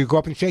you want him to do? Go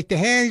up and shake the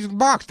hand? He's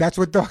box. That's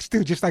what dogs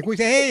do. Just like we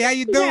say, hey, how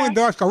you doing? Yeah.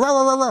 Dogs go,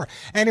 roar, roar, roar.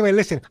 Anyway,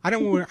 listen, I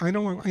don't want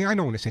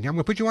to say. I'm going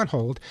to put you on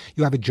hold.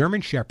 You have a German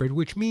Shepherd,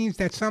 which means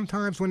that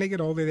sometimes when they get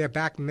older, their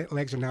back and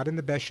legs are not in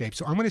the best shape.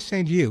 So I'm going to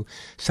send you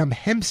some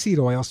hemp seed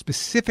oil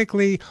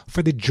specifically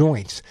for the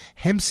joints.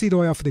 Hemp seed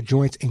oil for the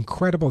joints,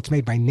 incredible. It's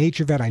made by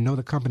Nature Vet. I know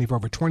the company for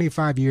over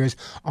 25 years,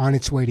 on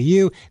its way to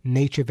you.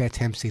 Nature Vet's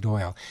hemp seed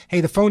oil. Hey,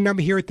 the phone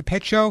number here at The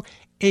Pet Show,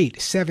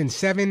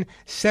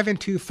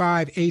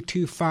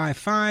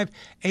 877-725-8255,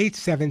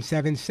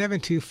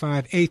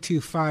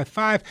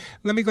 877-725-8255.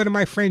 Let me go to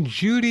my friend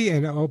Judy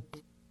in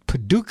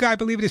Paducah, I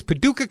believe it is,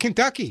 Paducah,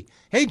 Kentucky.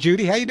 Hey,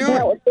 Judy, how you doing?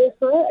 That was so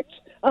correct.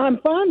 I'm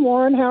fine,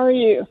 Warren. How are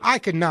you? I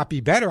could not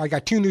be better. I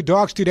got 2 new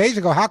dogs 2 days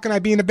ago. How can I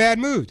be in a bad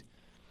mood?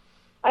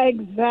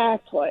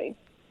 Exactly.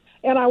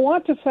 And I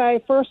want to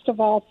say, first of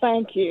all,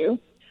 thank you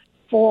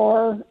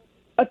for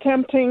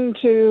attempting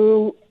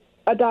to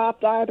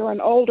adopt either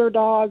an older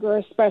dog or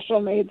a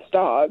special needs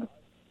dog.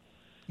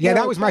 Yeah,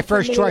 that was my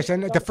first choice.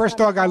 And the first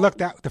dog I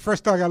looked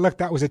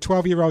at was a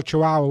 12-year-old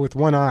Chihuahua with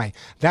one eye.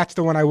 That's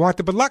the one I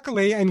wanted. But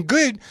luckily and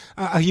good,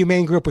 a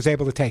humane group was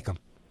able to take him.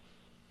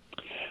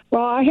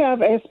 Well, I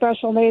have a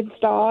special needs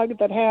dog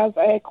that has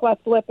a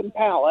cleft lip and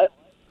palate.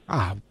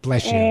 Ah,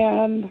 bless you.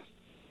 And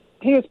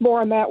he was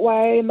born that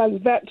way. And the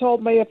vet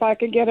told me if I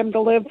could get him to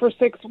live for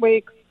 6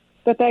 weeks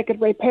that they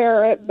could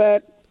repair it,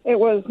 but it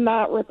was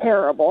not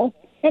repairable.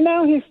 And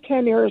now he's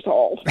 10 years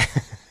old.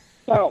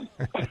 So,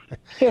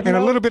 and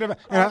a little bit of,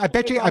 I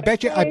bet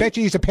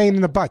you he's a pain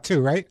in the butt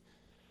too, right?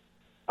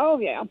 Oh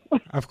yeah.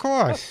 Of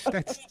course,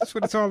 that's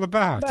what it's all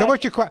about. So,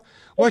 what's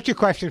your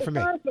question for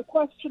me? The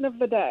question of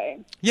the day.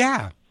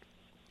 Yeah.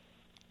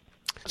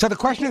 So the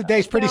question of the day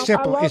is pretty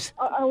simple.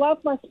 I love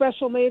my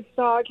special needs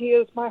dog. He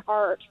is my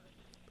heart.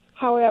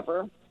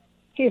 However,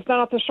 he's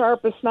not the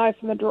sharpest knife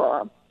in the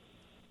drawer.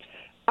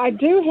 I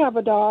do have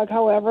a dog,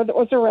 however, that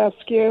was a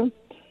rescue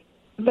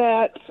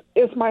that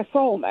is my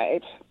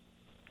soulmate.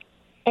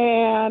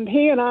 And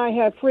he and I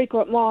have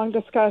frequent long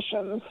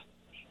discussions.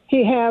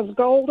 He has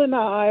golden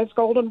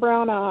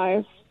brown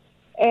eyes.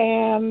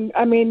 And,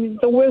 I mean,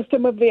 the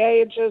wisdom of the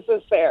ages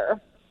is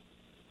there.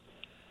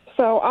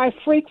 So I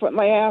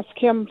frequently ask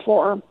him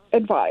for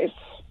advice.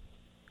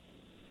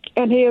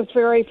 And he is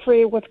very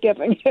free with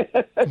giving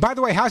it. By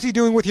the way, how's he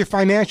doing with your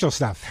financial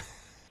stuff?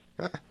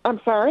 I'm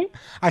sorry?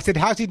 I said,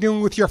 how's he doing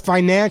with your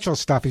financial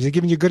stuff? Is he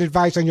giving you good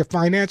advice on your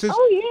finances?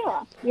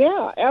 Oh,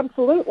 yeah,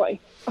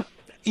 absolutely.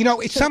 You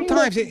know,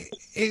 sometimes,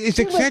 as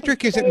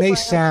eccentric as it may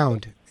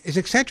sound,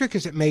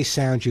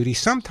 Judy,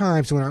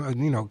 sometimes when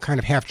I'm, kind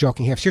of half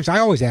joking, half serious, I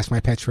always ask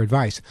my pets for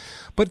advice.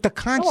 But the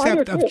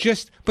concept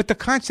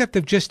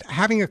of just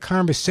having a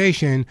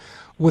conversation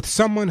with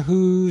someone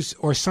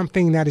or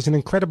something that is an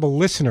incredible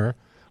listener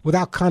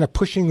without kind of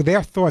pushing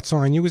their thoughts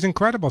on you is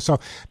incredible.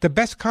 So the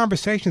best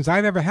conversations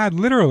I've ever had,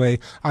 literally,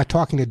 are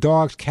talking to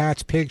dogs,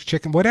 cats, pigs,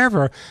 chicken,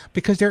 whatever,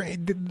 because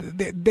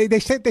they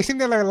seem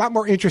they're a lot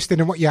more interested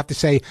in what you have to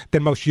say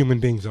than most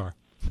human beings are.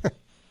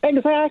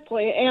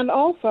 Exactly. And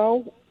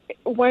also,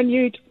 when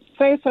you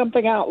say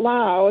something out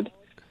loud,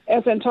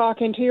 as in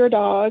talking to your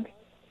dog,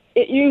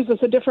 it uses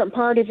a different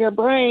part of your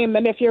brain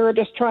than if you were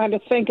just trying to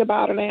think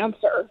about an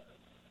answer.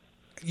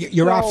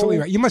 You're absolutely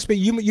right. You must be.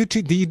 You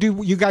two.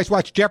 You guys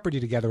watch Jeopardy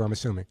together? I'm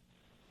assuming.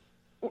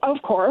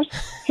 Of course,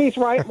 he's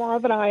right more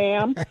than I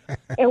am,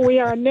 and we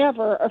are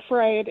never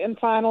afraid in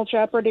Final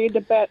Jeopardy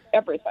to bet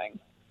everything.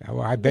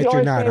 Well, I bet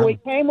you're not. We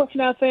came with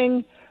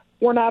nothing.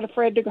 We're not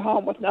afraid to go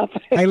home with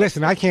nothing. Hey,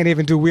 listen, I can't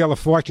even do Wheel of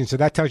Fortune, so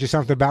that tells you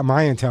something about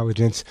my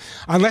intelligence.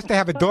 Unless they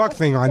have a dog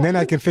thing on, then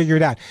I can figure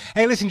it out.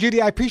 Hey, listen,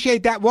 Judy, I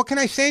appreciate that. What can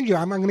I send you?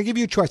 I'm going to give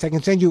you a choice. I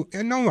can send you...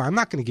 No, I'm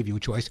not going to give you a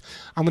choice.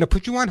 I'm going to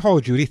put you on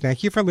hold, Judy.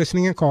 Thank you for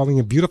listening and calling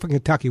in beautiful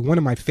Kentucky, one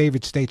of my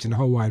favorite states in the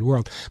whole wide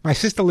world. My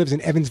sister lives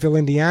in Evansville,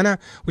 Indiana,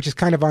 which is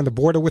kind of on the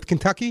border with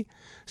Kentucky.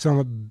 So I'm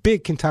a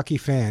big Kentucky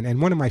fan, and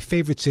one of my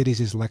favorite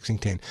cities is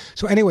Lexington.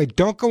 So anyway,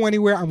 don't go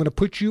anywhere. I'm going to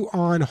put you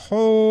on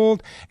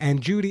hold.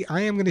 And Judy,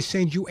 I am going to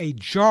send you a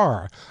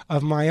jar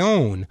of my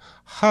own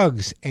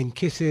Hugs and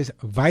Kisses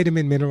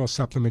vitamin mineral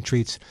supplement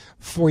treats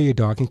for your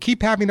dog. And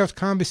keep having those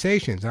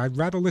conversations. I'd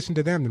rather listen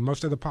to them than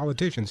most of the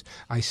politicians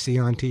I see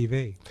on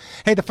TV.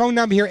 Hey, the phone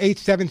number here,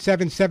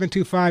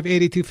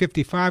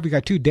 877-725-8255. We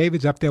got 2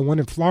 Davids up there, one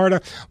in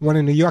Florida, one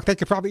in New York. They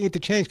could probably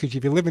interchange because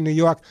if you live in New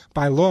York,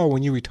 by law,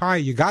 when you retire,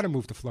 you got to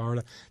move to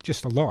Florida.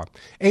 Just the law.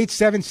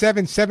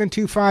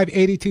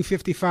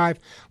 877-725-8255.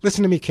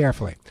 Listen to me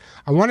carefully.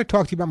 I want to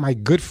talk to you about my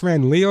good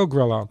friend Leo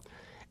Grillo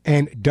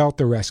and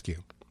Delta Rescue.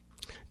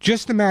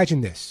 Just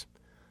imagine this.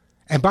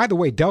 And by the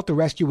way, Delta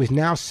Rescue is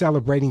now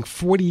celebrating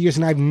 40 years,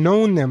 and I've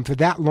known them for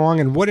that long,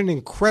 and what an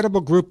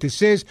incredible group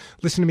this is.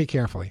 Listen to me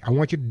carefully. I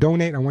want you to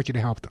donate. I want you to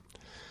help them.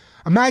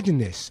 Imagine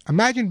this.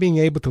 Imagine being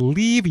able to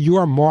leave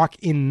your mark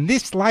in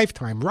this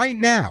lifetime, right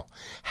now.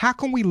 How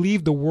can we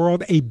leave the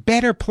world a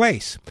better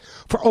place?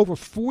 For over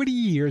 40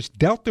 years,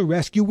 Delta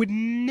Rescue would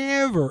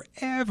never,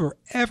 ever,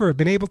 ever have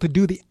been able to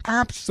do the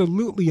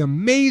absolutely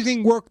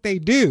amazing work they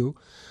do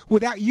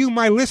without you,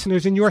 my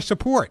listeners, and your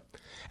support.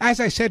 As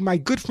I said, my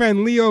good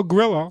friend Leo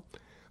Grillo,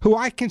 who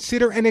I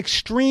consider an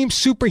extreme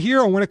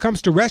superhero when it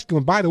comes to rescue,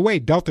 and by the way,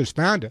 Delta's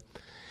founder,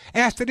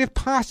 asked that if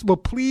possible,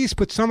 please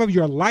put some of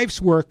your life's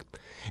work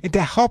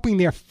into helping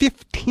their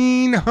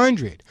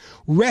 1,500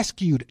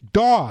 rescued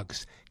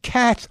dogs,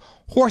 cats,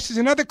 horses,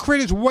 and other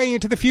critters way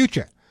into the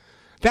future.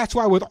 That's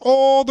why with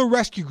all the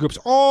rescue groups,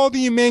 all the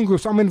humane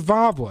groups I'm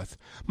involved with,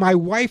 my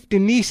wife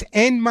Denise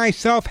and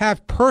myself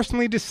have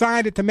personally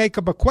decided to make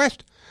a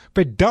bequest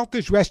for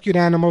Delta's rescued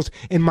animals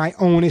in my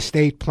own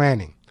estate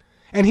planning.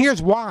 And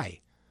here's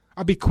why.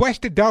 A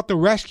bequest to Delta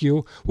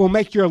Rescue will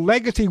make your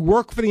legacy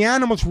work for the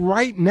animals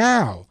right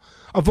now,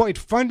 avoid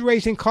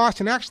fundraising costs,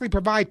 and actually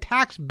provide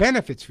tax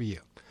benefits for you.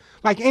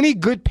 Like any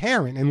good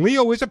parent, and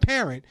Leo is a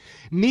parent,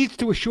 needs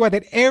to assure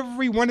that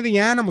every one of the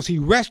animals he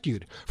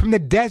rescued from the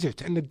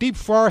deserts and the deep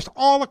forest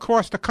all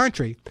across the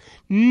country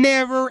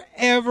never,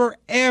 ever,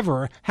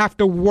 ever have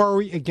to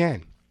worry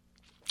again.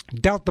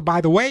 Delta,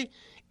 by the way,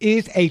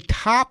 is a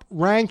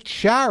top-ranked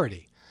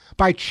charity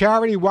by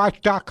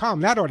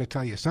CharityWatch.com. That ought to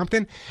tell you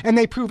something. And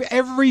they prove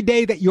every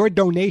day that your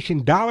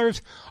donation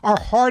dollars are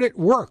hard at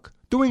work,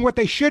 doing what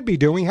they should be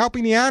doing,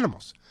 helping the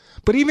animals.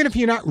 But even if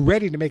you're not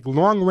ready to make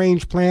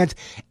long-range plans,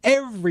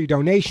 every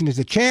donation is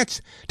a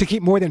chance to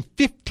keep more than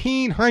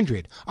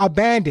 1,500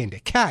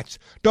 abandoned cats,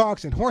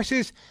 dogs, and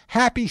horses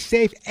happy,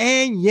 safe,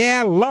 and,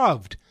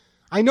 loved.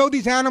 I know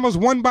these animals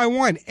one by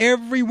one,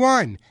 every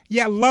one,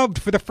 loved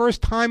for the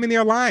first time in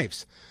their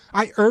lives.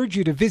 I urge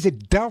you to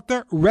visit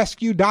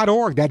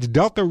deltarescue.org. That's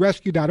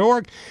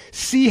deltarescue.org.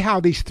 See how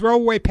these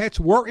throwaway pets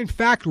were, in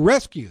fact,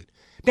 rescued.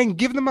 Then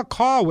give them a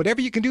call. Whatever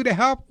you can do to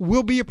help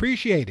will be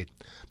appreciated.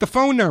 The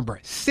phone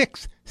number,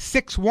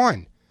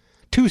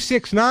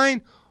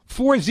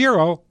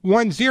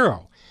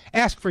 661-269-4010.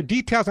 Ask for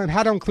details on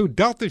how to include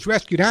Delta's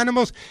rescued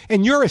animals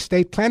in your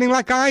estate planning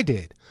like I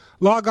did.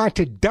 Log on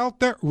to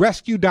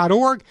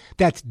deltarescue.org.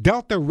 That's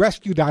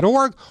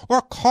deltarescue.org,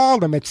 or call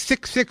them at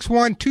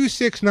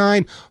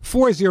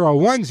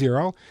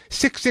 661-269-4010,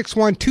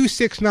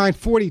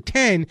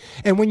 661-269-4010.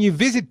 And when you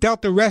visit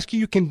Delta Rescue,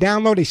 you can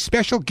download a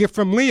special gift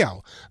from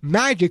Leo.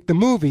 Magic, the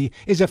movie,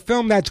 is a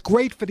film that's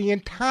great for the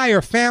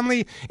entire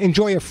family.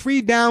 Enjoy a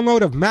free download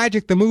of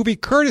Magic, the movie,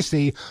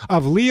 courtesy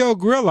of Leo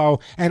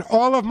Grillo and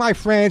all of my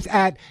friends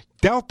at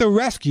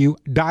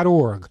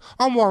deltarescue.org.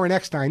 I'm Warren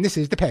Eckstein. This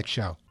is The Pet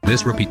Show.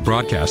 This repeat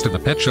broadcast of The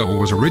Pet Show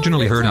was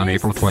originally heard on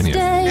April 20th.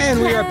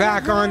 And we are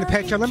back on The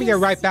Pet Show. Let me get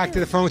right back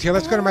to the phones here.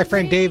 Let's go to my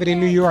friend David in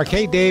New York.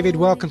 Hey, David,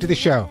 welcome to the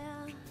show.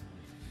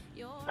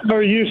 How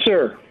are you,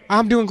 sir?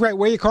 I'm doing great.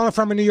 Where are you calling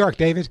from in New York,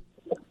 David?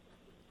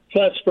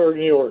 Plattsburgh,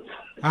 New York.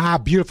 Ah,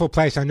 beautiful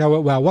place. I know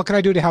it well. What can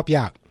I do to help you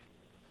out?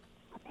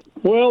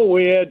 Well,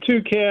 we had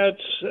 2 cats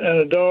and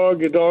a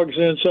dog. The dog's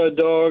an inside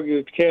dog.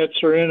 The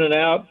cats are in and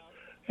out.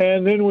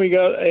 And then we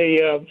got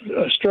a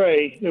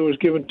stray that was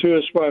given to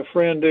us by a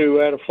friend who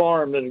had a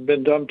farm that had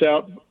been dumped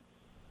out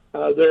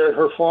there at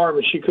her farm,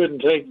 and she couldn't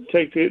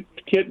take the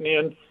kitten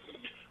in.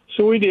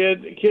 So we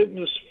did. The kitten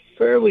was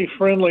fairly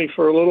friendly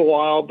for a little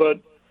while, but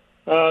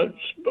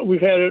we've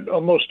had it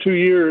almost 2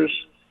 years,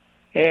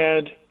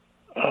 and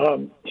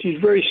she's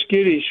very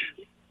skittish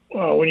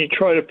when you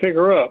try to pick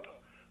her up.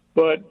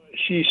 But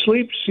she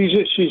sleeps.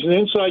 She's an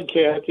inside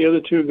cat. The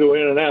other 2 go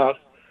in and out.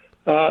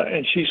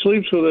 And she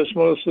sleeps with us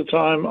most of the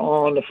time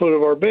on the foot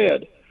of our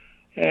bed.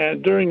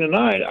 And during the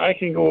night, I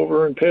can go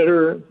over and pet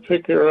her,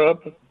 pick her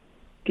up,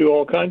 do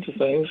all kinds of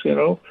things,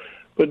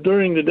 But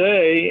during the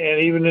day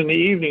and even in the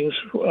evenings,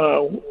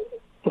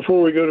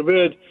 before we go to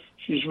bed,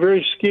 she's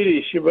very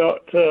skittish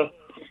about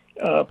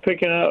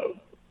picking up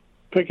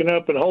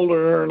and holding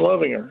her and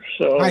loving her.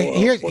 So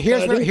here's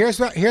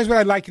what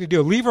I'd like you to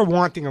do. Leave her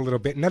wanting a little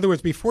bit. In other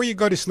words, before you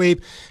go to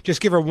sleep, just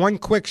give her one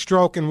quick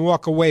stroke and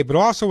walk away. But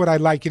also what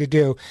I'd like you to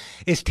do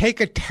is take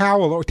a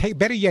towel, or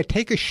better yet,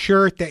 take a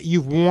shirt that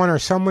you've worn or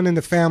someone in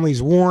the family's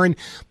worn,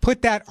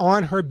 put that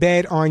on her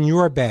bed, on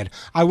your bed.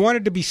 I want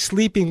her to be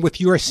sleeping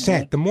with your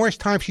scent. The more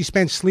time she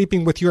spends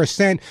sleeping with your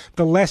scent,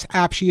 the less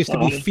apt she is to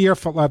be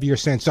fearful of your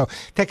scent. So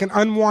take an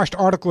unwashed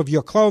article of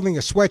your clothing,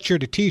 a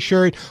sweatshirt, a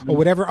T-shirt, or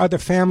whatever other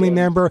family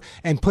member,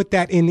 and put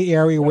that in the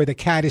area where the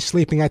cat is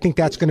sleeping. I think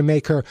that's going to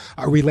make her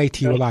relate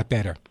to you a lot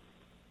better.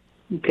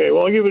 Okay,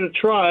 well, I'll give it a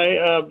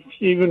try.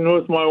 Even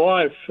with my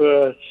wife,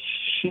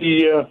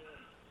 she,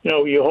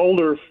 you hold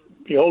her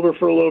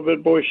for a little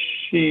bit, boy,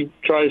 she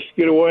tries to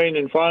get away and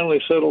then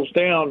finally settles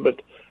down,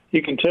 but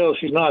you can tell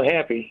she's not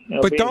happy.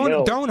 But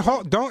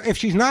don't if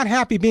she's not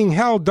happy being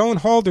held, don't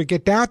hold her.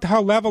 Get down to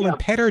her level and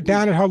pet her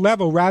down at her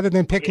level rather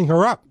than picking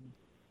her up.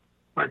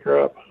 Pick her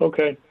up.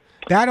 Okay.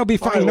 That'll be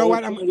fine. You know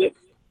what?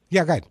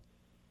 Yeah, go ahead.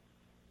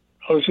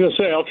 I was going to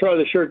say, I'll try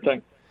the shirt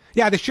thing.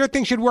 Yeah, the shirt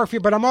thing should work for you,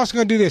 but I'm also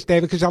going to do this,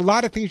 David, because a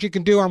lot of things you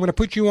can do. I'm going to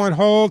put you on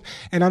hold,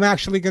 and I'm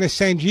actually going to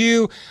send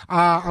you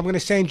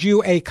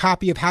a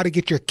copy of how to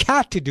get your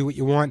cat to do what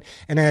you want,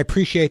 and I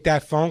appreciate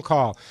that phone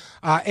call.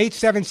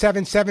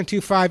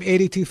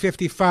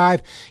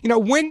 877-725-8255.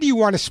 When do you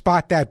want to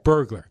spot that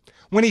burglar?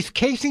 When he's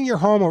casing your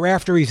home or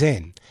after he's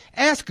in?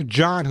 Ask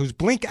John, whose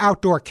Blink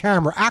outdoor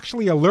camera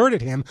actually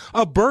alerted him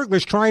of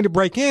burglars trying to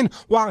break in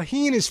while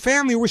he and his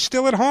family were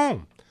still at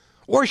home.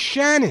 Or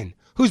Shannon,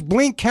 whose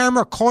Blink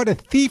camera caught a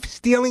thief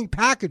stealing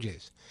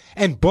packages.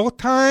 And both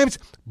times,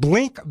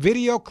 Blink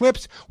video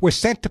clips were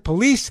sent to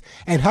police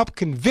and helped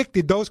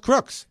convicted those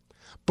crooks.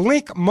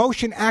 Blink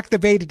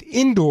motion-activated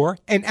indoor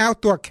and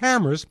outdoor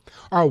cameras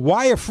are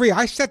wire-free.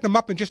 I set them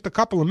up in just a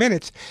couple of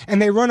minutes,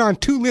 and they run on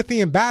 2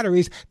 lithium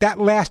batteries that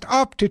last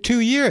up to 2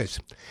 years.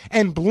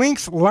 And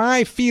Blink's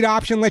live feed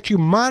option lets you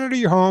monitor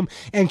your home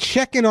and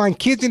check in on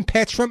kids and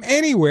pets from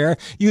anywhere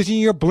using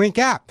your Blink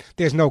app.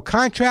 There's no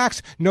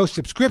contracts, no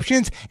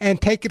subscriptions,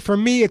 and take it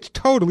from me, it's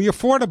totally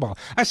affordable,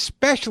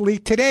 especially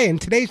today. And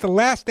today's the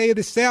last day of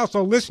the sale,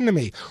 so listen to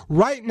me.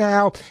 Right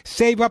now,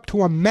 save up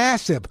to a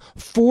massive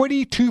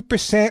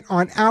 42%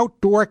 on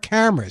outdoor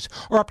cameras,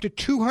 or up to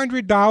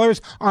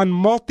 $200 on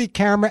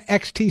multi-camera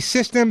XT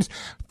systems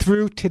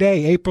through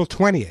today, April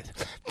 20th.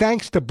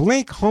 Thanks to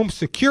Blink Home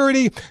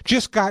Security,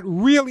 just got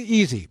really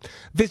easy.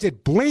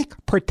 Visit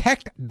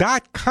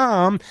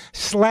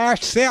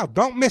blinkprotect.com/sale.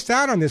 Don't miss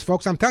out on this,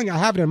 folks. I'm telling you, I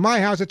have it in my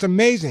house. It's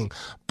amazing.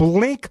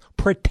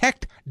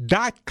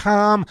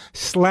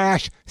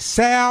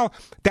 blinkprotect.com/sale.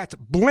 That's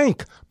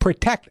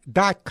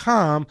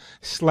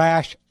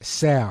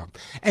blinkprotect.com/sale.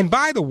 And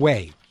by the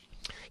way,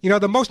 you know,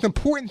 the most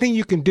important thing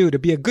you can do to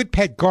be a good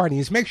pet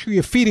guardian is make sure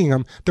you're feeding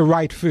them the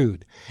right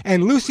food.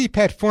 And Lucy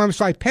Pet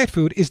Farm-Fried Pet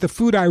Food is the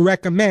food I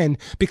recommend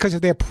because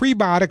of their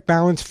prebiotic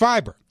balanced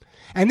fiber.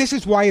 And this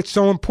is why it's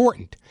so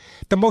important.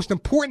 The most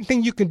important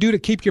thing you can do to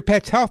keep your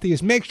pets healthy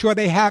is make sure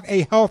they have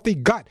a healthy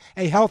gut,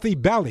 a healthy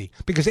belly,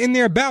 because in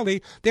their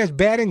belly, there's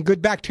bad and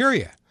good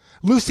bacteria.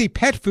 Lucy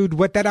Pet Food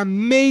with that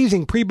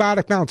amazing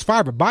prebiotic balanced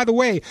fiber. By the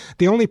way,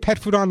 the only pet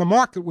food on the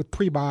market with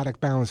prebiotic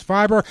balanced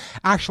fiber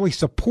actually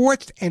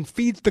supports and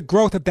feeds the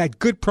growth of that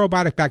good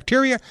probiotic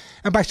bacteria.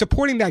 And by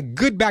supporting that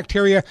good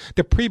bacteria,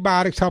 the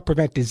prebiotics help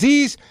prevent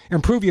disease,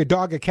 improve your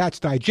dog or cat's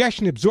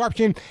digestion,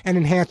 absorption, and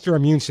enhance their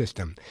immune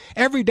system.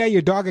 Every day,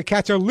 your dog or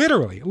cats are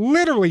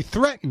literally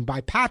threatened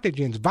by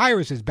pathogens,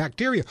 viruses,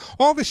 bacteria,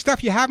 all the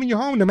stuff you have in your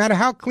home, no matter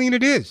how clean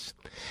it is.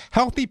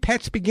 Healthy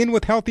pets begin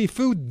with healthy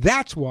food.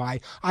 That's why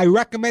I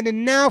recommend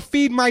and now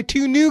feed my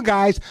 2 new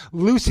guys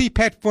Lucy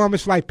Pet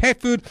Farm-Fried Pet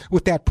Food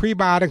with that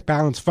prebiotic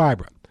balanced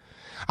fiber.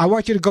 I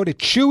want you to go to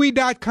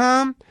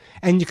Chewy.com,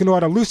 and you can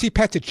order Lucy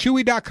Pets at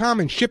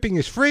Chewy.com, and shipping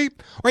is free.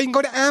 Or you can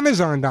go to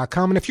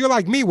Amazon.com, and if you're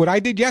like me, what I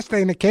did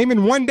yesterday, and it came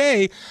in one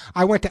day,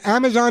 I went to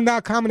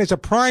Amazon.com, and as a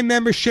Prime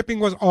member,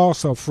 shipping was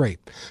also free.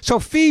 So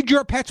feed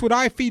your pets what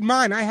I feed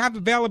mine. I have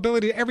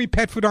availability to every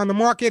pet food on the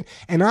market,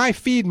 and I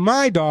feed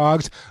my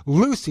dogs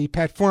Lucy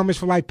Pet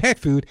Farm-Fried Pet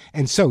Food,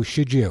 and so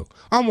should you.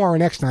 I'm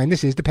Warren Eckstein.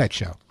 This is The Pet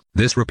Show.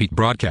 This repeat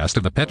broadcast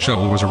of The Pet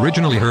Show was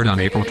originally heard on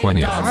April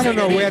 20th. I don't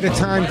know where the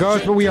time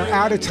goes, but we are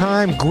out of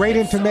time. Great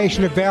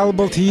information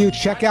available to you.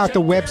 Check out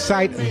the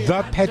website,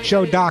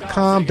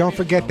 ThePetShow.com. Don't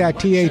forget that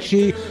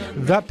THE,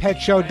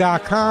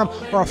 ThePetShow.com.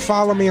 Or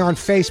follow me on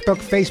Facebook,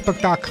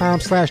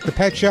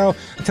 Facebook.com/ThePetShow.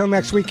 Until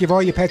next week, give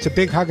all your pets a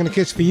big hug and a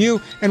kiss for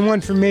you and one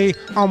for me.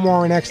 I'm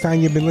Warren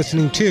Eckstein. You've been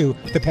listening to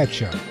The Pet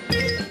Show.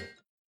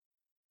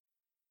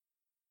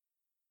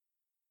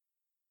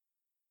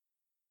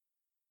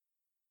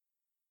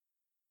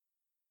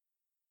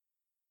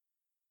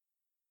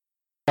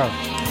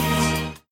 Oh.